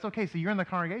feeling. That's okay. So you're in the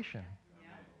congregation.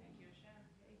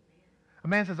 A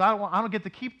man says, I don't get to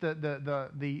keep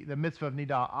the mitzvah of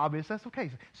nidah. Obvious. That's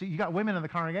okay. So you got women in the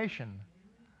congregation.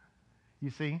 You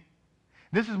see?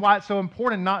 This is why it's so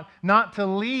important not to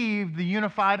leave the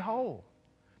unified whole.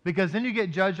 Because then you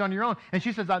get judged on your own. And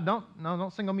she says,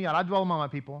 don't single me out. I dwell among my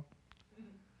people.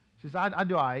 She says, I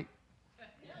do all right.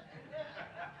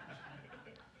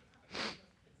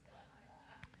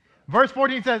 Verse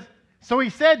 14 says, so he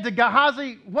said to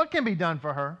Gehazi, what can be done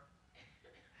for her?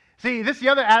 See, this is the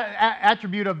other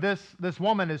attribute of this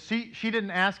woman is she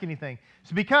didn't ask anything.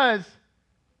 It's because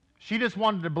she just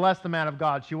wanted to bless the man of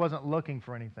God. She wasn't looking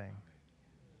for anything.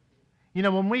 You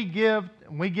know, when we give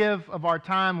of our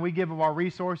time, we give of our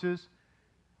resources,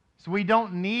 so we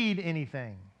don't need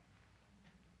anything.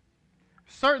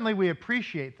 Certainly we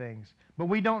appreciate things, but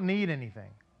we don't need anything.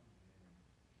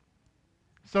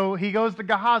 So he goes to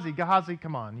Gehazi. Gehazi,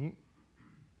 come on.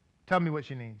 Tell me what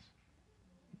she needs.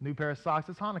 New pair of socks.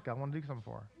 It's Hanukkah. I want to do something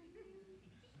for her.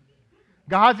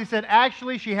 Gehazi said,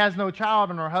 actually, she has no child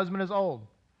and her husband is old.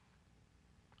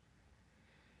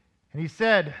 And he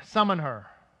said, summon her.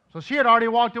 So she had already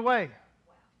walked away.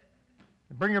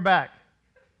 Bring her back.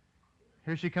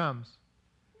 Here she comes.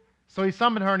 So he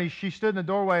summoned her and she stood in the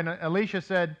doorway, and Elisha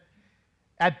said,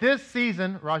 at this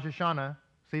season, Rosh Hashanah,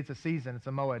 see, it's a season, it's a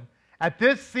moed. At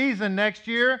this season next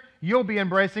year, you'll be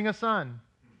embracing a son.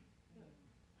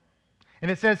 And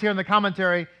it says here in the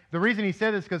commentary, the reason he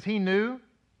said this is because he knew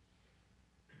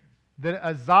that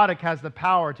a Zadok has the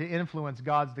power to influence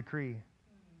God's decree.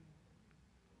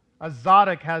 A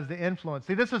Zadok has the influence.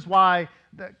 See, this is why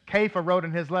Kepha wrote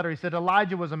in his letter, he said,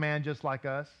 Elijah was a man just like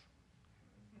us.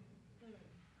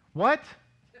 What?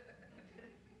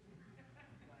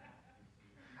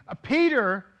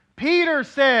 Peter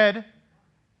said,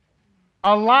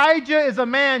 Elijah is a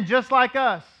man just like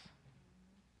us.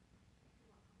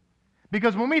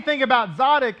 Because when we think about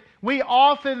Zadok, we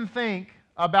often think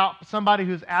about somebody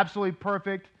who's absolutely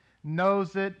perfect,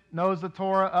 knows the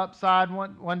Torah upside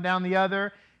one down the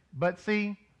other. But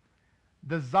see,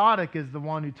 the Zadok is the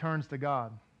one who turns to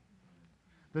God.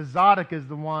 The Zadok is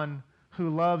the one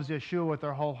who loves Yeshua with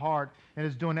their whole heart and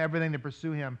is doing everything to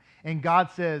pursue him. And God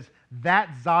says, that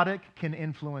Zadok can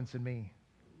influence in me.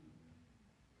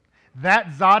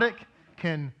 that Zadok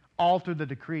can alter the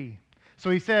decree. So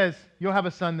he says, you'll have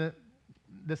a son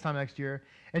this time next year.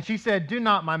 And she said, do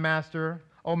not, my master,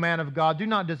 O man of God, do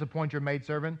not disappoint your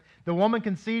maidservant. The woman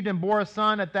conceived and bore a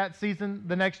son at that season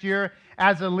the next year,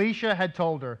 as Elisha had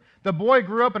told her. The boy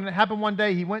grew up, and it happened one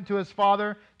day, he went to his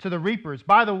father to the reapers.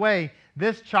 By the way,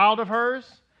 this child of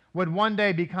hers would one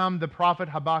day become the prophet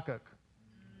Habakkuk.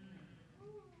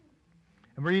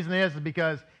 And the reason is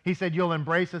because he said, you'll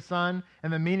embrace a son,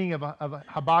 and the meaning of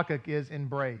Habakkuk is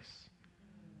embrace.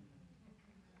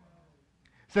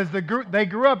 It says they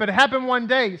grew up. It happened one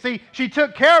day. See, she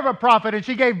took care of a prophet, and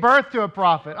she gave birth to a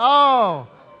prophet. Oh!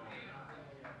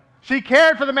 She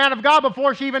cared for the man of God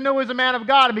before she even knew he was a man of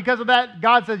God. And because of that,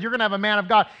 God says, you're going to have a man of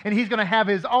God. And he's going to have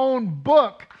his own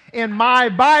book in my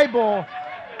Bible.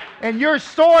 And your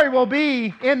story will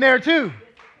be in there too.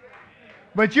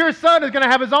 But your son is going to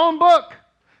have his own book.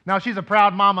 Now, she's a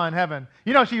proud mama in heaven.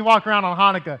 You know, she walked around on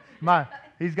Hanukkah.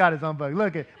 He's got his own book.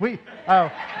 Look at,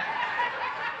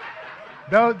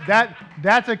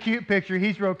 that's a cute picture.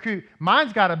 He's real cute.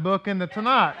 Mine's got a book in the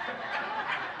Tanakh.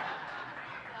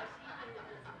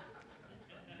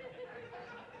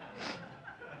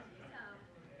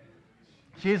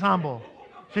 She's humble.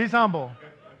 She's humble.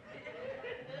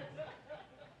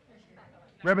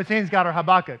 Rebbetzein's got her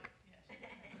Habakkuk.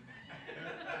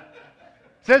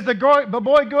 Says the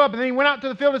boy grew up, and then he went out to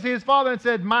the field to see his father and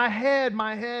said, my head,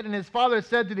 my head. And his father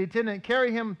said to the attendant,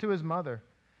 carry him to his mother.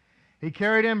 He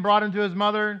carried him, brought him to his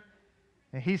mother,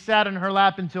 and he sat in her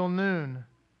lap until noon.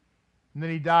 And then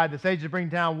he died. The sages bring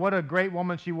down what a great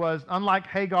woman she was. Unlike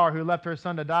Hagar, who left her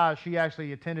son to die, she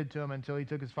actually attended to him until he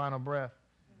took his final breath.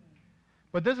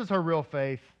 But this is her real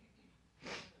faith.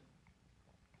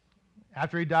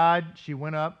 After he died, she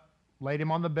went up, laid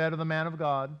him on the bed of the man of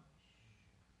God,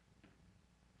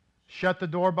 shut the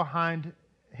door behind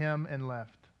him, and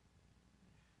left.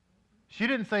 She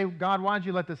didn't say, God, why did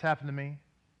you let this happen to me?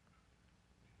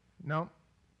 No.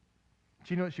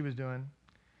 She knew what she was doing.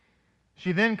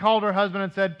 She then called her husband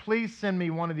and said, please send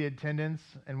me one of the attendants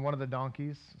and one of the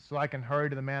donkeys so I can hurry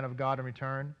to the man of God and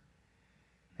return.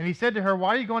 And he said to her, why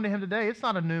are you going to him today? It's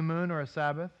not a new moon or a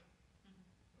Sabbath.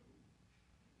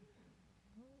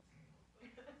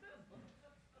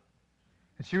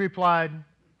 And she replied,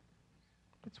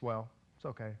 it's well. It's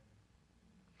okay.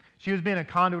 She was being a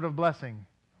conduit of blessing.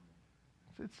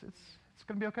 It's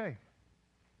going to be okay.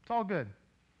 It's all good.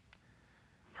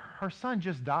 Her son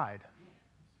just died.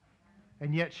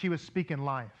 And yet she was speaking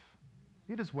life.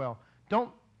 It is well. She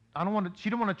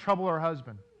didn't want to trouble her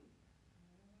husband.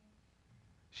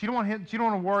 She don't want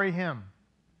to worry him.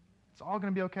 It's all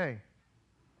going to be okay.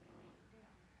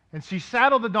 And she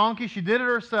saddled the donkey. She did it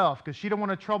herself because she didn't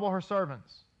want to trouble her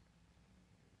servants.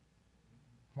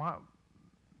 Why,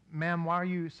 ma'am, why are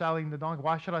you saddling the donkey?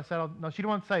 Why should I saddle? No, she didn't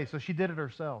want to say, so she did it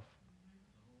herself.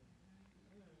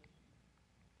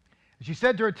 And she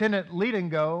said to her attendant, lead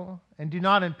and go, and do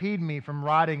not impede me from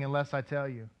riding unless I tell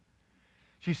you.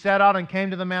 She set out and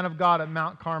came to the man of God at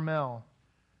Mount Carmel.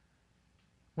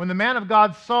 When the man of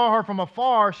God saw her from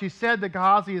afar, she said to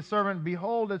Gehazi, his servant,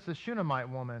 behold, it's the Shunammite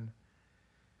woman.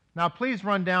 Now please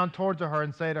run down towards her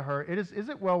and say to her, is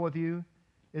it well with you?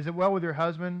 Is it well with your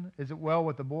husband? Is it well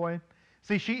with the boy?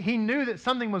 See, he knew that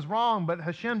something was wrong, but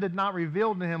Hashem did not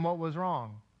reveal to him what was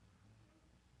wrong.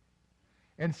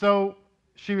 And so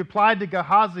she replied to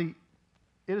Gehazi,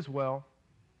 it is well.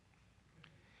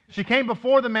 She came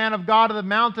before the man of God of the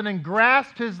mountain and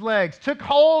grasped his legs, took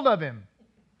hold of him,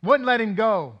 wouldn't let him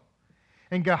go.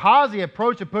 And Gehazi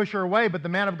approached to push her away, but the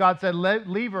man of God said,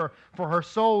 leave her, for her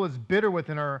soul is bitter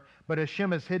within her, but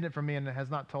Hashem has hidden it from me and has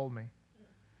not told me.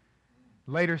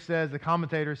 Later says, the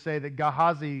commentators say that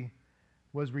Gehazi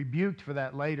was rebuked for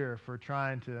that later, for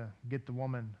trying to get the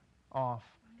woman off.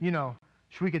 You know,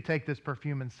 we could take this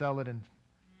perfume and sell it and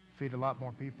feed a lot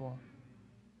more people.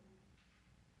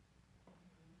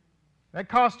 That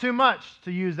costs too much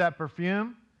to use that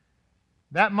perfume.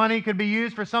 That money could be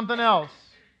used for something else.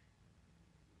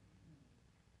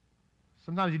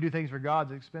 Sometimes you do things for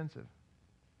God, it's expensive.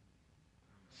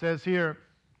 It says here,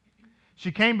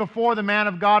 she came before the man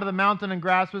of God of the mountain and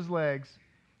grasped his legs.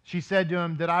 She said to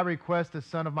him, did I request the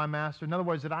son of my master? In other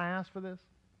words, did I ask for this?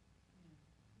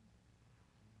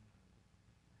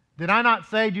 Did I not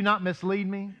say, do not mislead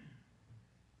me?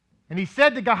 And he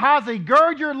said to Gehazi,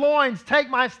 gird your loins, take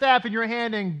my staff in your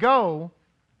hand and go.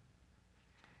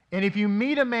 And if you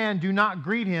meet a man, do not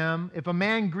greet him. If a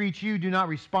man greets you, do not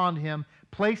respond to him.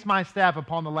 Place my staff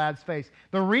upon the lad's face.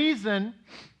 The reason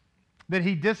that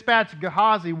he dispatched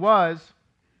Gehazi was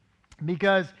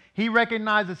because he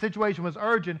recognized the situation was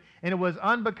urgent and it was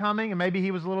unbecoming, and maybe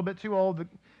he was a little bit too old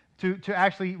to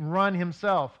actually run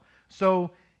himself.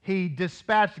 So he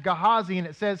dispatched Gehazi, and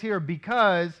it says here,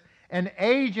 because an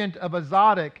agent of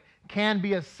Zadok can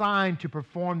be assigned to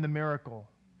perform the miracle.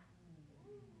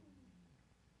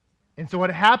 And so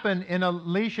it happened in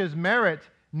Elisha's merit,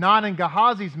 not in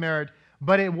Gehazi's merit,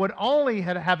 but it would only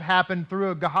have happened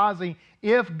through a Gehazi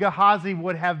if Gehazi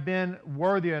would have been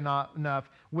worthy enough,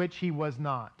 which he was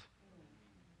not.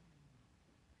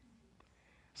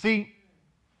 See,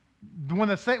 when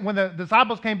the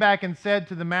disciples came back and said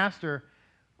to the master,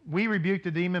 we rebuked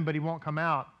the demon, but he won't come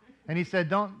out. And he said,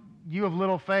 don't you have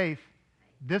little faith.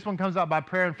 This one comes out by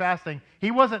prayer and fasting.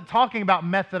 He wasn't talking about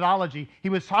methodology. He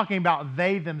was talking about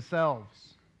they themselves.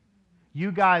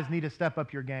 You guys need to step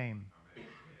up your game.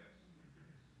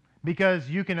 Because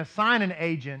you can assign an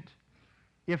agent.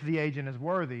 If the agent is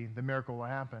worthy, the miracle will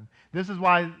happen. This is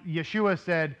why Yeshua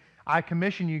said, I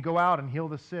commission you, go out and heal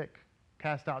the sick,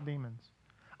 cast out demons.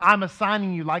 I'm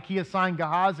assigning you like he assigned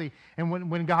Gehazi. And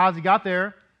when Gehazi got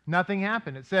there, nothing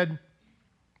happened. It said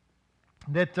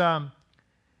that...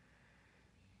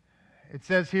 It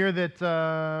says here that,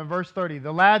 verse 30,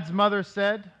 the lad's mother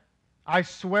said, I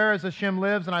swear as Hashem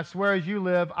lives and I swear as you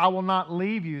live, I will not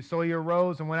leave you. So he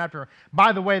arose and went after her.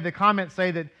 By the way, the comments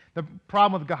say that the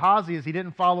problem with Gehazi is he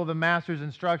didn't follow the master's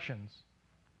instructions.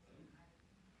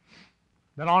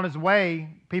 That on his way,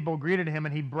 people greeted him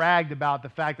and he bragged about the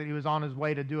fact that he was on his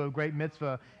way to do a great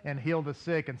mitzvah and heal the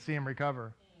sick and see him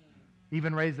recover.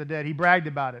 Even raise the dead. He bragged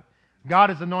about it.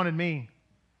 God has anointed me.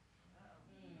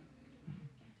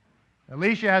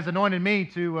 Elisha has anointed me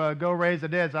to go raise the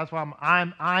dead. So that's why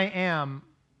I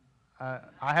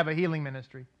have a healing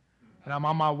ministry. And I'm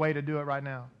on my way to do it right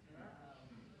now.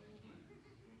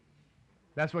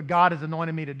 That's what God has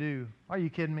anointed me to do. Are you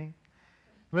kidding me?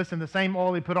 Listen, the same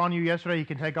oil he put on you yesterday, he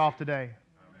can take off today.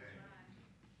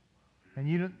 And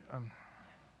you...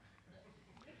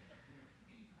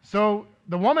 So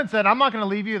the woman said, I'm not going to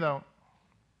leave you, though.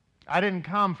 I didn't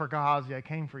come for Gehazi. I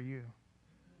came for you.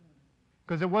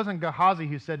 Because it wasn't Gehazi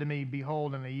who said to me,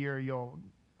 behold, in a year you'll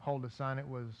hold a son. It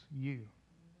was you.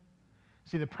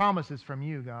 See, the promise is from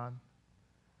you, God.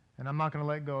 And I'm not going to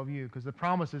let go of you. Because the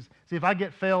promise is, see, if I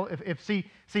get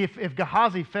if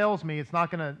Gehazi fails me, it's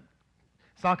not going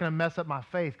to mess up my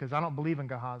faith because I don't believe in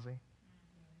Gehazi.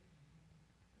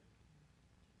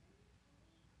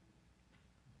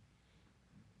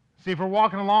 See, if we're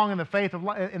walking along in the faith of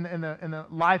in the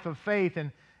life of faith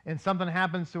and something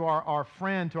happens to our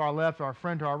friend to our left or our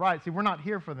friend to our right, see, we're not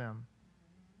here for them.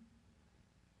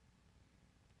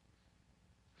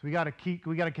 So we got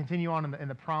to continue on in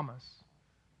the promise.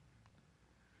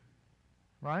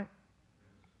 Right?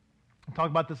 I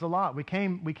talk about this a lot. We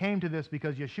came to this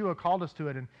because Yeshua called us to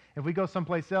it, and if we go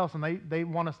someplace else and they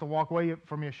want us to walk away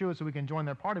from Yeshua so we can join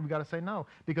their party, we got to say no,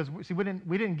 because see we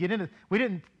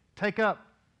didn't take up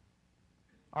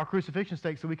our crucifixion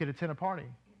stake so we could attend a party.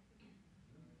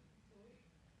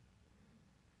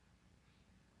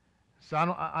 So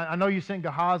I know you sent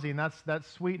Gehazi, and that's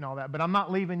sweet and all that, but I'm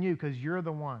not leaving you because you're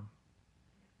the one.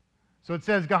 So it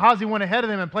says, Gehazi went ahead of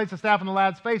them and placed the staff in the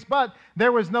lad's face, but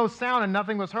there was no sound and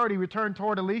nothing was heard. He returned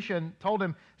toward Elisha and told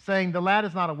him, saying, the lad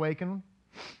is not awakened.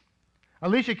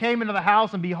 Elisha came into the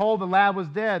house, and behold, the lad was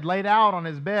dead, laid out on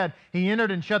his bed. He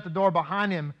entered and shut the door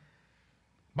behind them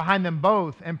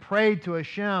both, and prayed to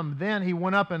Hashem. Then he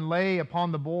went up and lay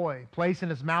upon the boy, placing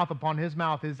his mouth upon his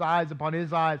mouth, his eyes upon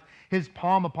his eyes, his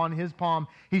palm upon his palm.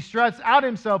 He stretched out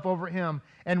himself over him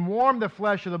and warmed the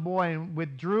flesh of the boy, and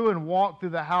withdrew and walked through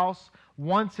the house,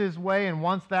 once his way and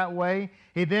once that way.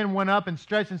 He then went up and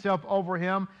stretched himself over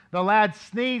him. The lad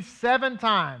sneezed 7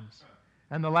 times,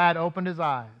 and the lad opened his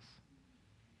eyes.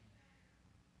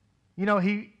 You know,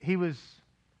 he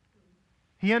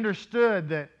understood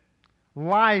that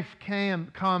life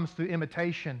comes through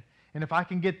imitation. And if I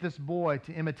can get this boy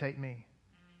to imitate me,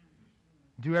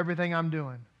 do everything I'm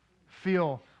doing,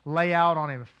 lay out on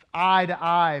him, eye to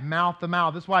eye, mouth to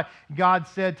mouth. That's why God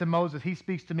said to Moses, he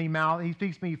speaks to me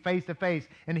face to face.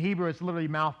 In Hebrew, it's literally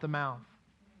mouth to mouth.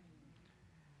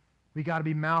 We got to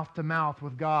be mouth to mouth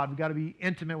with God. We got to be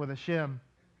intimate with Hashem.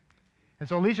 And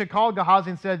so Elisha called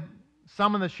Gehazi and said,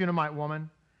 summon the Shunammite woman.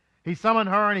 He summoned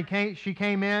her, and she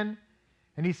came in.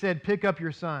 And he said, pick up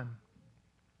your son.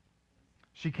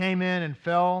 She came in and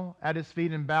fell at his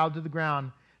feet and bowed to the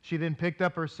ground. She then picked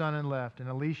up her son and left. And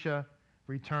Elisha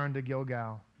returned to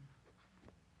Gilgal.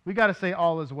 We got to say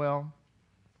all is well.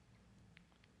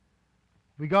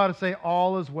 We got to say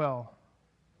all is well.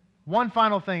 One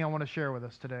final thing I want to share with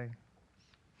us today.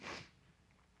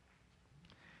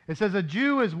 It says, a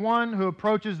Jew is one who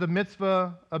approaches the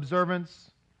mitzvah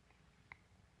observance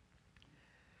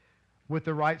with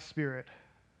the right spirit.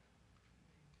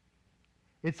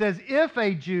 It says, if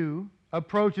a Jew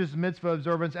approaches mitzvah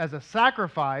observance as a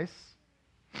sacrifice,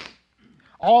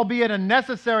 albeit a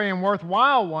necessary and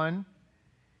worthwhile one,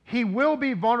 he will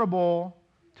be vulnerable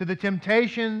to the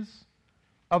temptations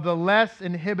of the less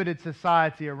inhibited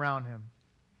society around him.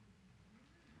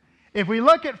 If we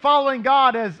look at following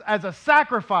God as a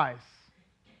sacrifice,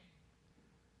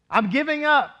 I'm giving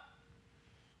up.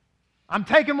 I'm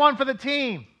taking one for the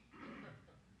team.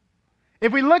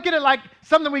 If we look at it like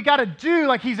something we got to do,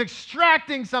 like He's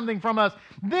extracting something from us,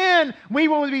 then we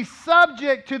will be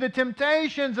subject to the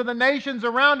temptations of the nations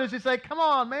around us who say, come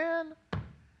on, man.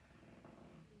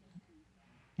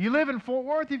 You live in Fort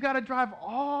Worth, you've got to drive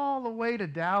all the way to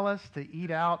Dallas to eat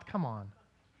out. Come on.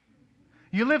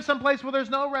 You live someplace where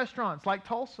there's no restaurants, like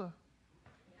Tulsa.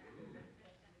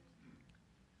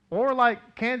 Or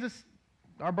like Kansas,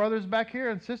 our brothers back here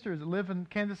and sisters that live in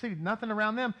Kansas City, nothing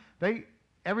around them.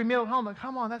 Every meal at home, like,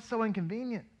 come on, that's so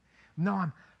inconvenient.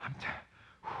 No,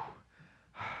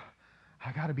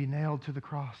 I got to be nailed to the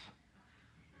cross.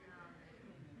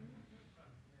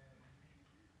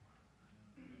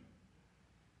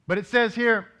 But it says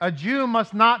here, a Jew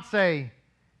must not say,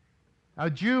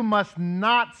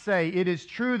 it is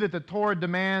true that the Torah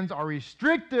demands are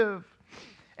restrictive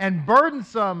and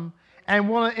burdensome and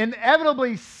will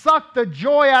inevitably suck the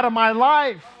joy out of my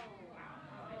life.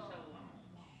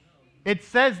 It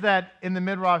says that in the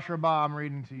Midrash Rabbah I'm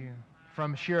reading to you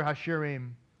from Shir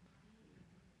HaShirim.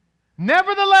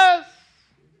 Nevertheless,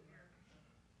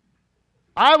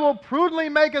 I will prudently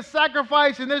make a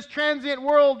sacrifice in this transient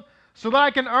world so that I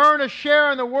can earn a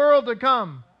share in the world to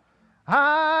come.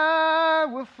 I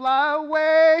will fly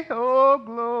away, oh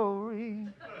glory.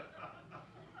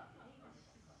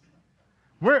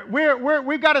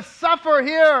 We've got to suffer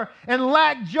here and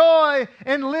lack joy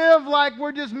and live like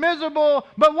we're just miserable.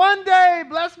 But one day,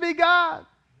 blessed be God,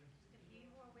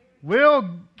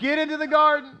 we'll get into the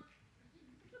garden.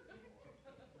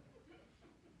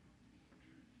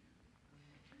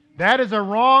 That is a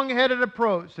wrong-headed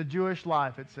approach to Jewish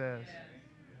life, it says.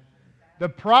 The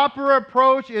proper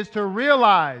approach is to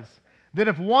realize that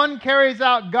if one carries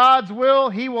out God's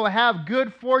will, he will have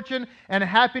good fortune and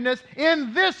happiness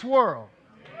in this world.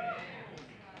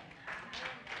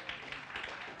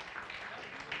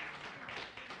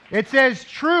 It says,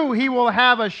 true, he will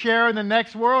have a share in the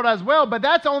next world as well, but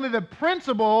that's only the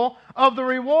principle of the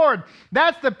reward.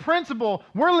 That's the principle.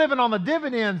 We're living on the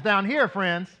dividends down here,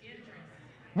 friends.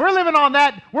 We're living on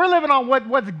that. We're living on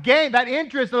what's gained, that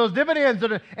interest, those dividends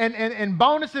that are, and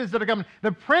bonuses that are coming.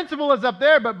 The principle is up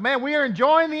there, but man, we are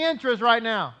enjoying the interest right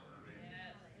now.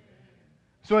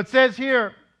 So it says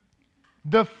here,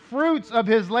 the fruits of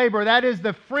his labor, that is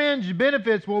the fringe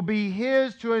benefits, will be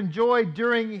his to enjoy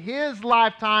during his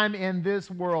lifetime in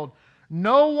this world.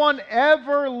 No one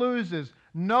ever loses.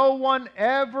 No one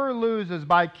ever loses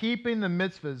by keeping the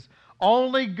mitzvahs.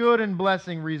 Only good and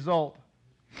blessing result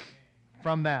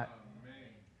from that.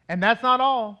 And that's not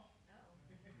all.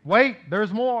 Wait,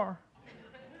 there's more.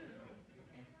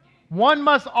 One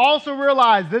must also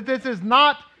realize that this is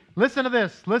not, listen to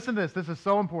this, this is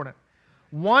so important.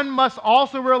 One must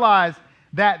also realize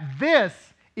that this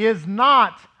is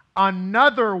not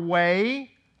another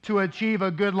way to achieve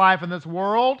a good life in this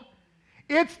world.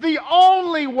 It's the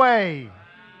only way.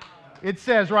 It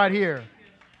says right here.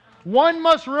 One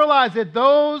must realize that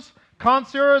those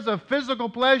connoisseurs of physical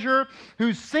pleasure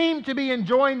who seem to be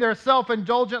enjoying their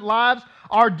self-indulgent lives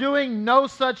are doing no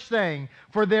such thing,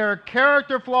 for their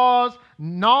character flaws,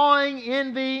 gnawing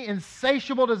envy,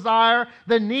 insatiable desire,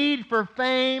 the need for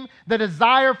fame, the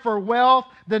desire for wealth,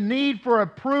 the need for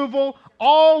approval,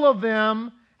 all of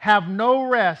them have no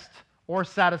rest or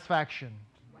satisfaction.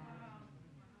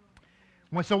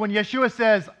 So when Yeshua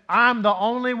says, I'm the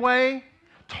only way,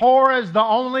 Torah is the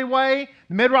only way,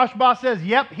 the Midrash Rabbah says,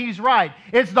 yep, he's right.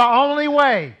 It's the only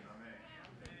way.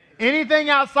 Anything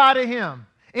outside of him,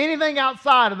 anything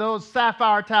outside of those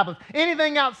sapphire tablets,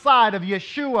 anything outside of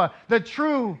Yeshua, the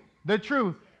true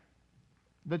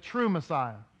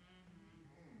Messiah.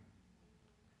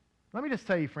 Let me just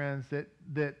tell you, friends,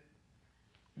 that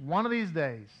one of these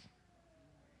days,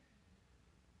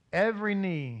 every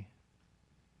knee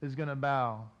is going to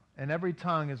bow and every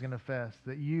tongue is going to confess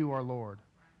that you are Lord,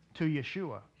 to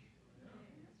Yeshua.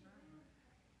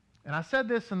 And I said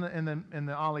this in the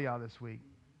Aliyah this week.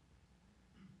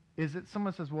 Is that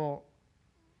someone says, well,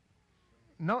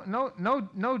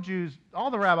 no Jews, all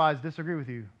the rabbis disagree with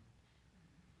you.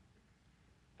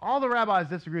 All the rabbis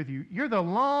disagree with you. You're the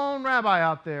lone rabbi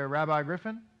out there, Rabbi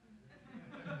Griffin,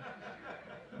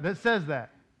 that says that.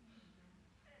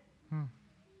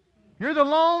 You're the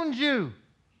lone Jew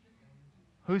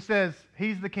who says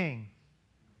he's the king.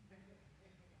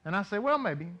 And I say, well,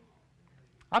 maybe.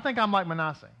 I think I'm like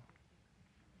Manasseh.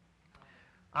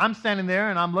 I'm standing there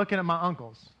and I'm looking at my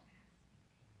uncles.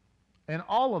 And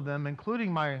all of them,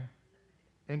 including my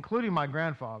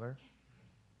grandfather,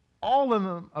 all of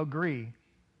them agree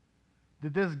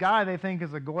that this guy they think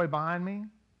is a goy behind me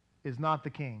is not the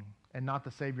king and not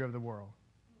the Savior of the world.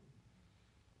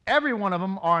 Every one of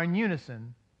them are in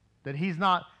unison that he's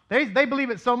not. They believe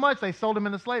it so much they sold him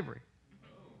into slavery.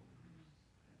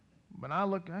 But I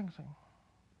look, I say,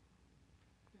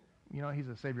 you know, he's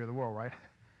the Savior of the world, right?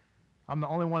 I'm the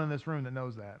only one in this room that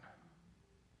knows that.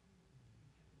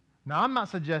 Now, I'm not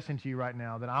suggesting to you right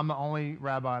now that I'm the only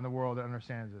rabbi in the world that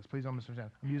understands this. Please don't misunderstand.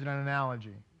 I'm using an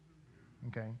analogy,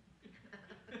 okay?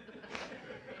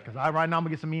 Because right now I'm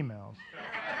going to get some emails.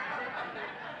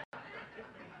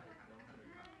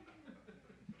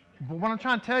 But what I'm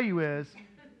trying to tell you is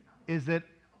that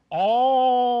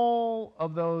all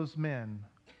of those men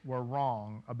were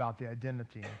wrong about the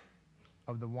identity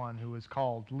of the one who is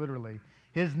called literally.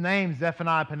 His name,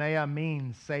 Zephaniah Paneah,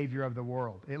 means Savior of the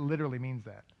world. It literally means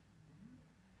that.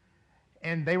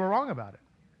 And they were wrong about it.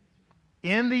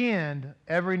 In the end,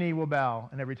 every knee will bow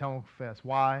and every tongue will confess.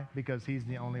 Why? Because he's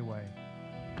the only way.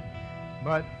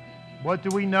 But what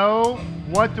do we know?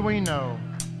 What do we know?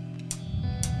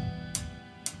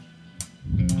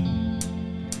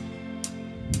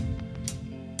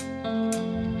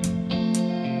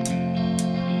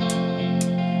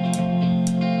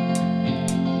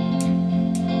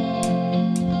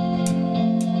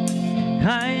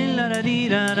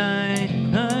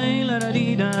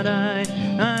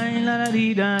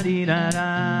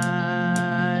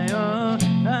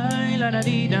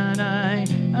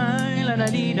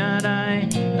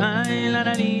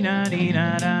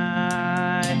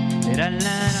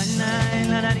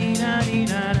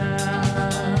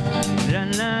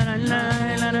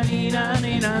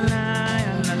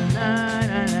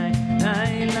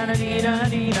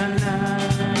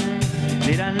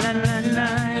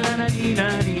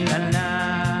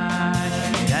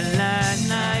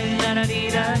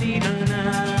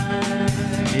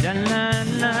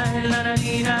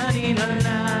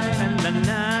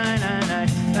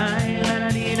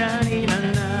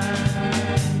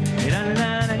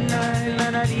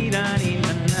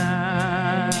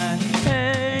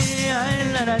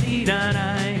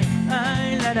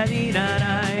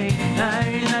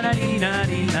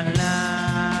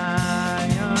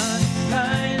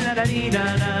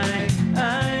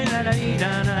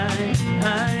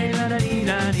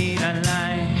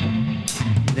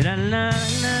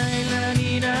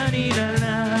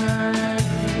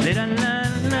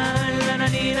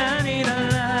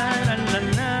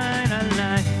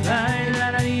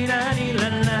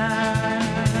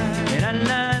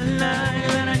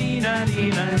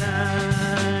 La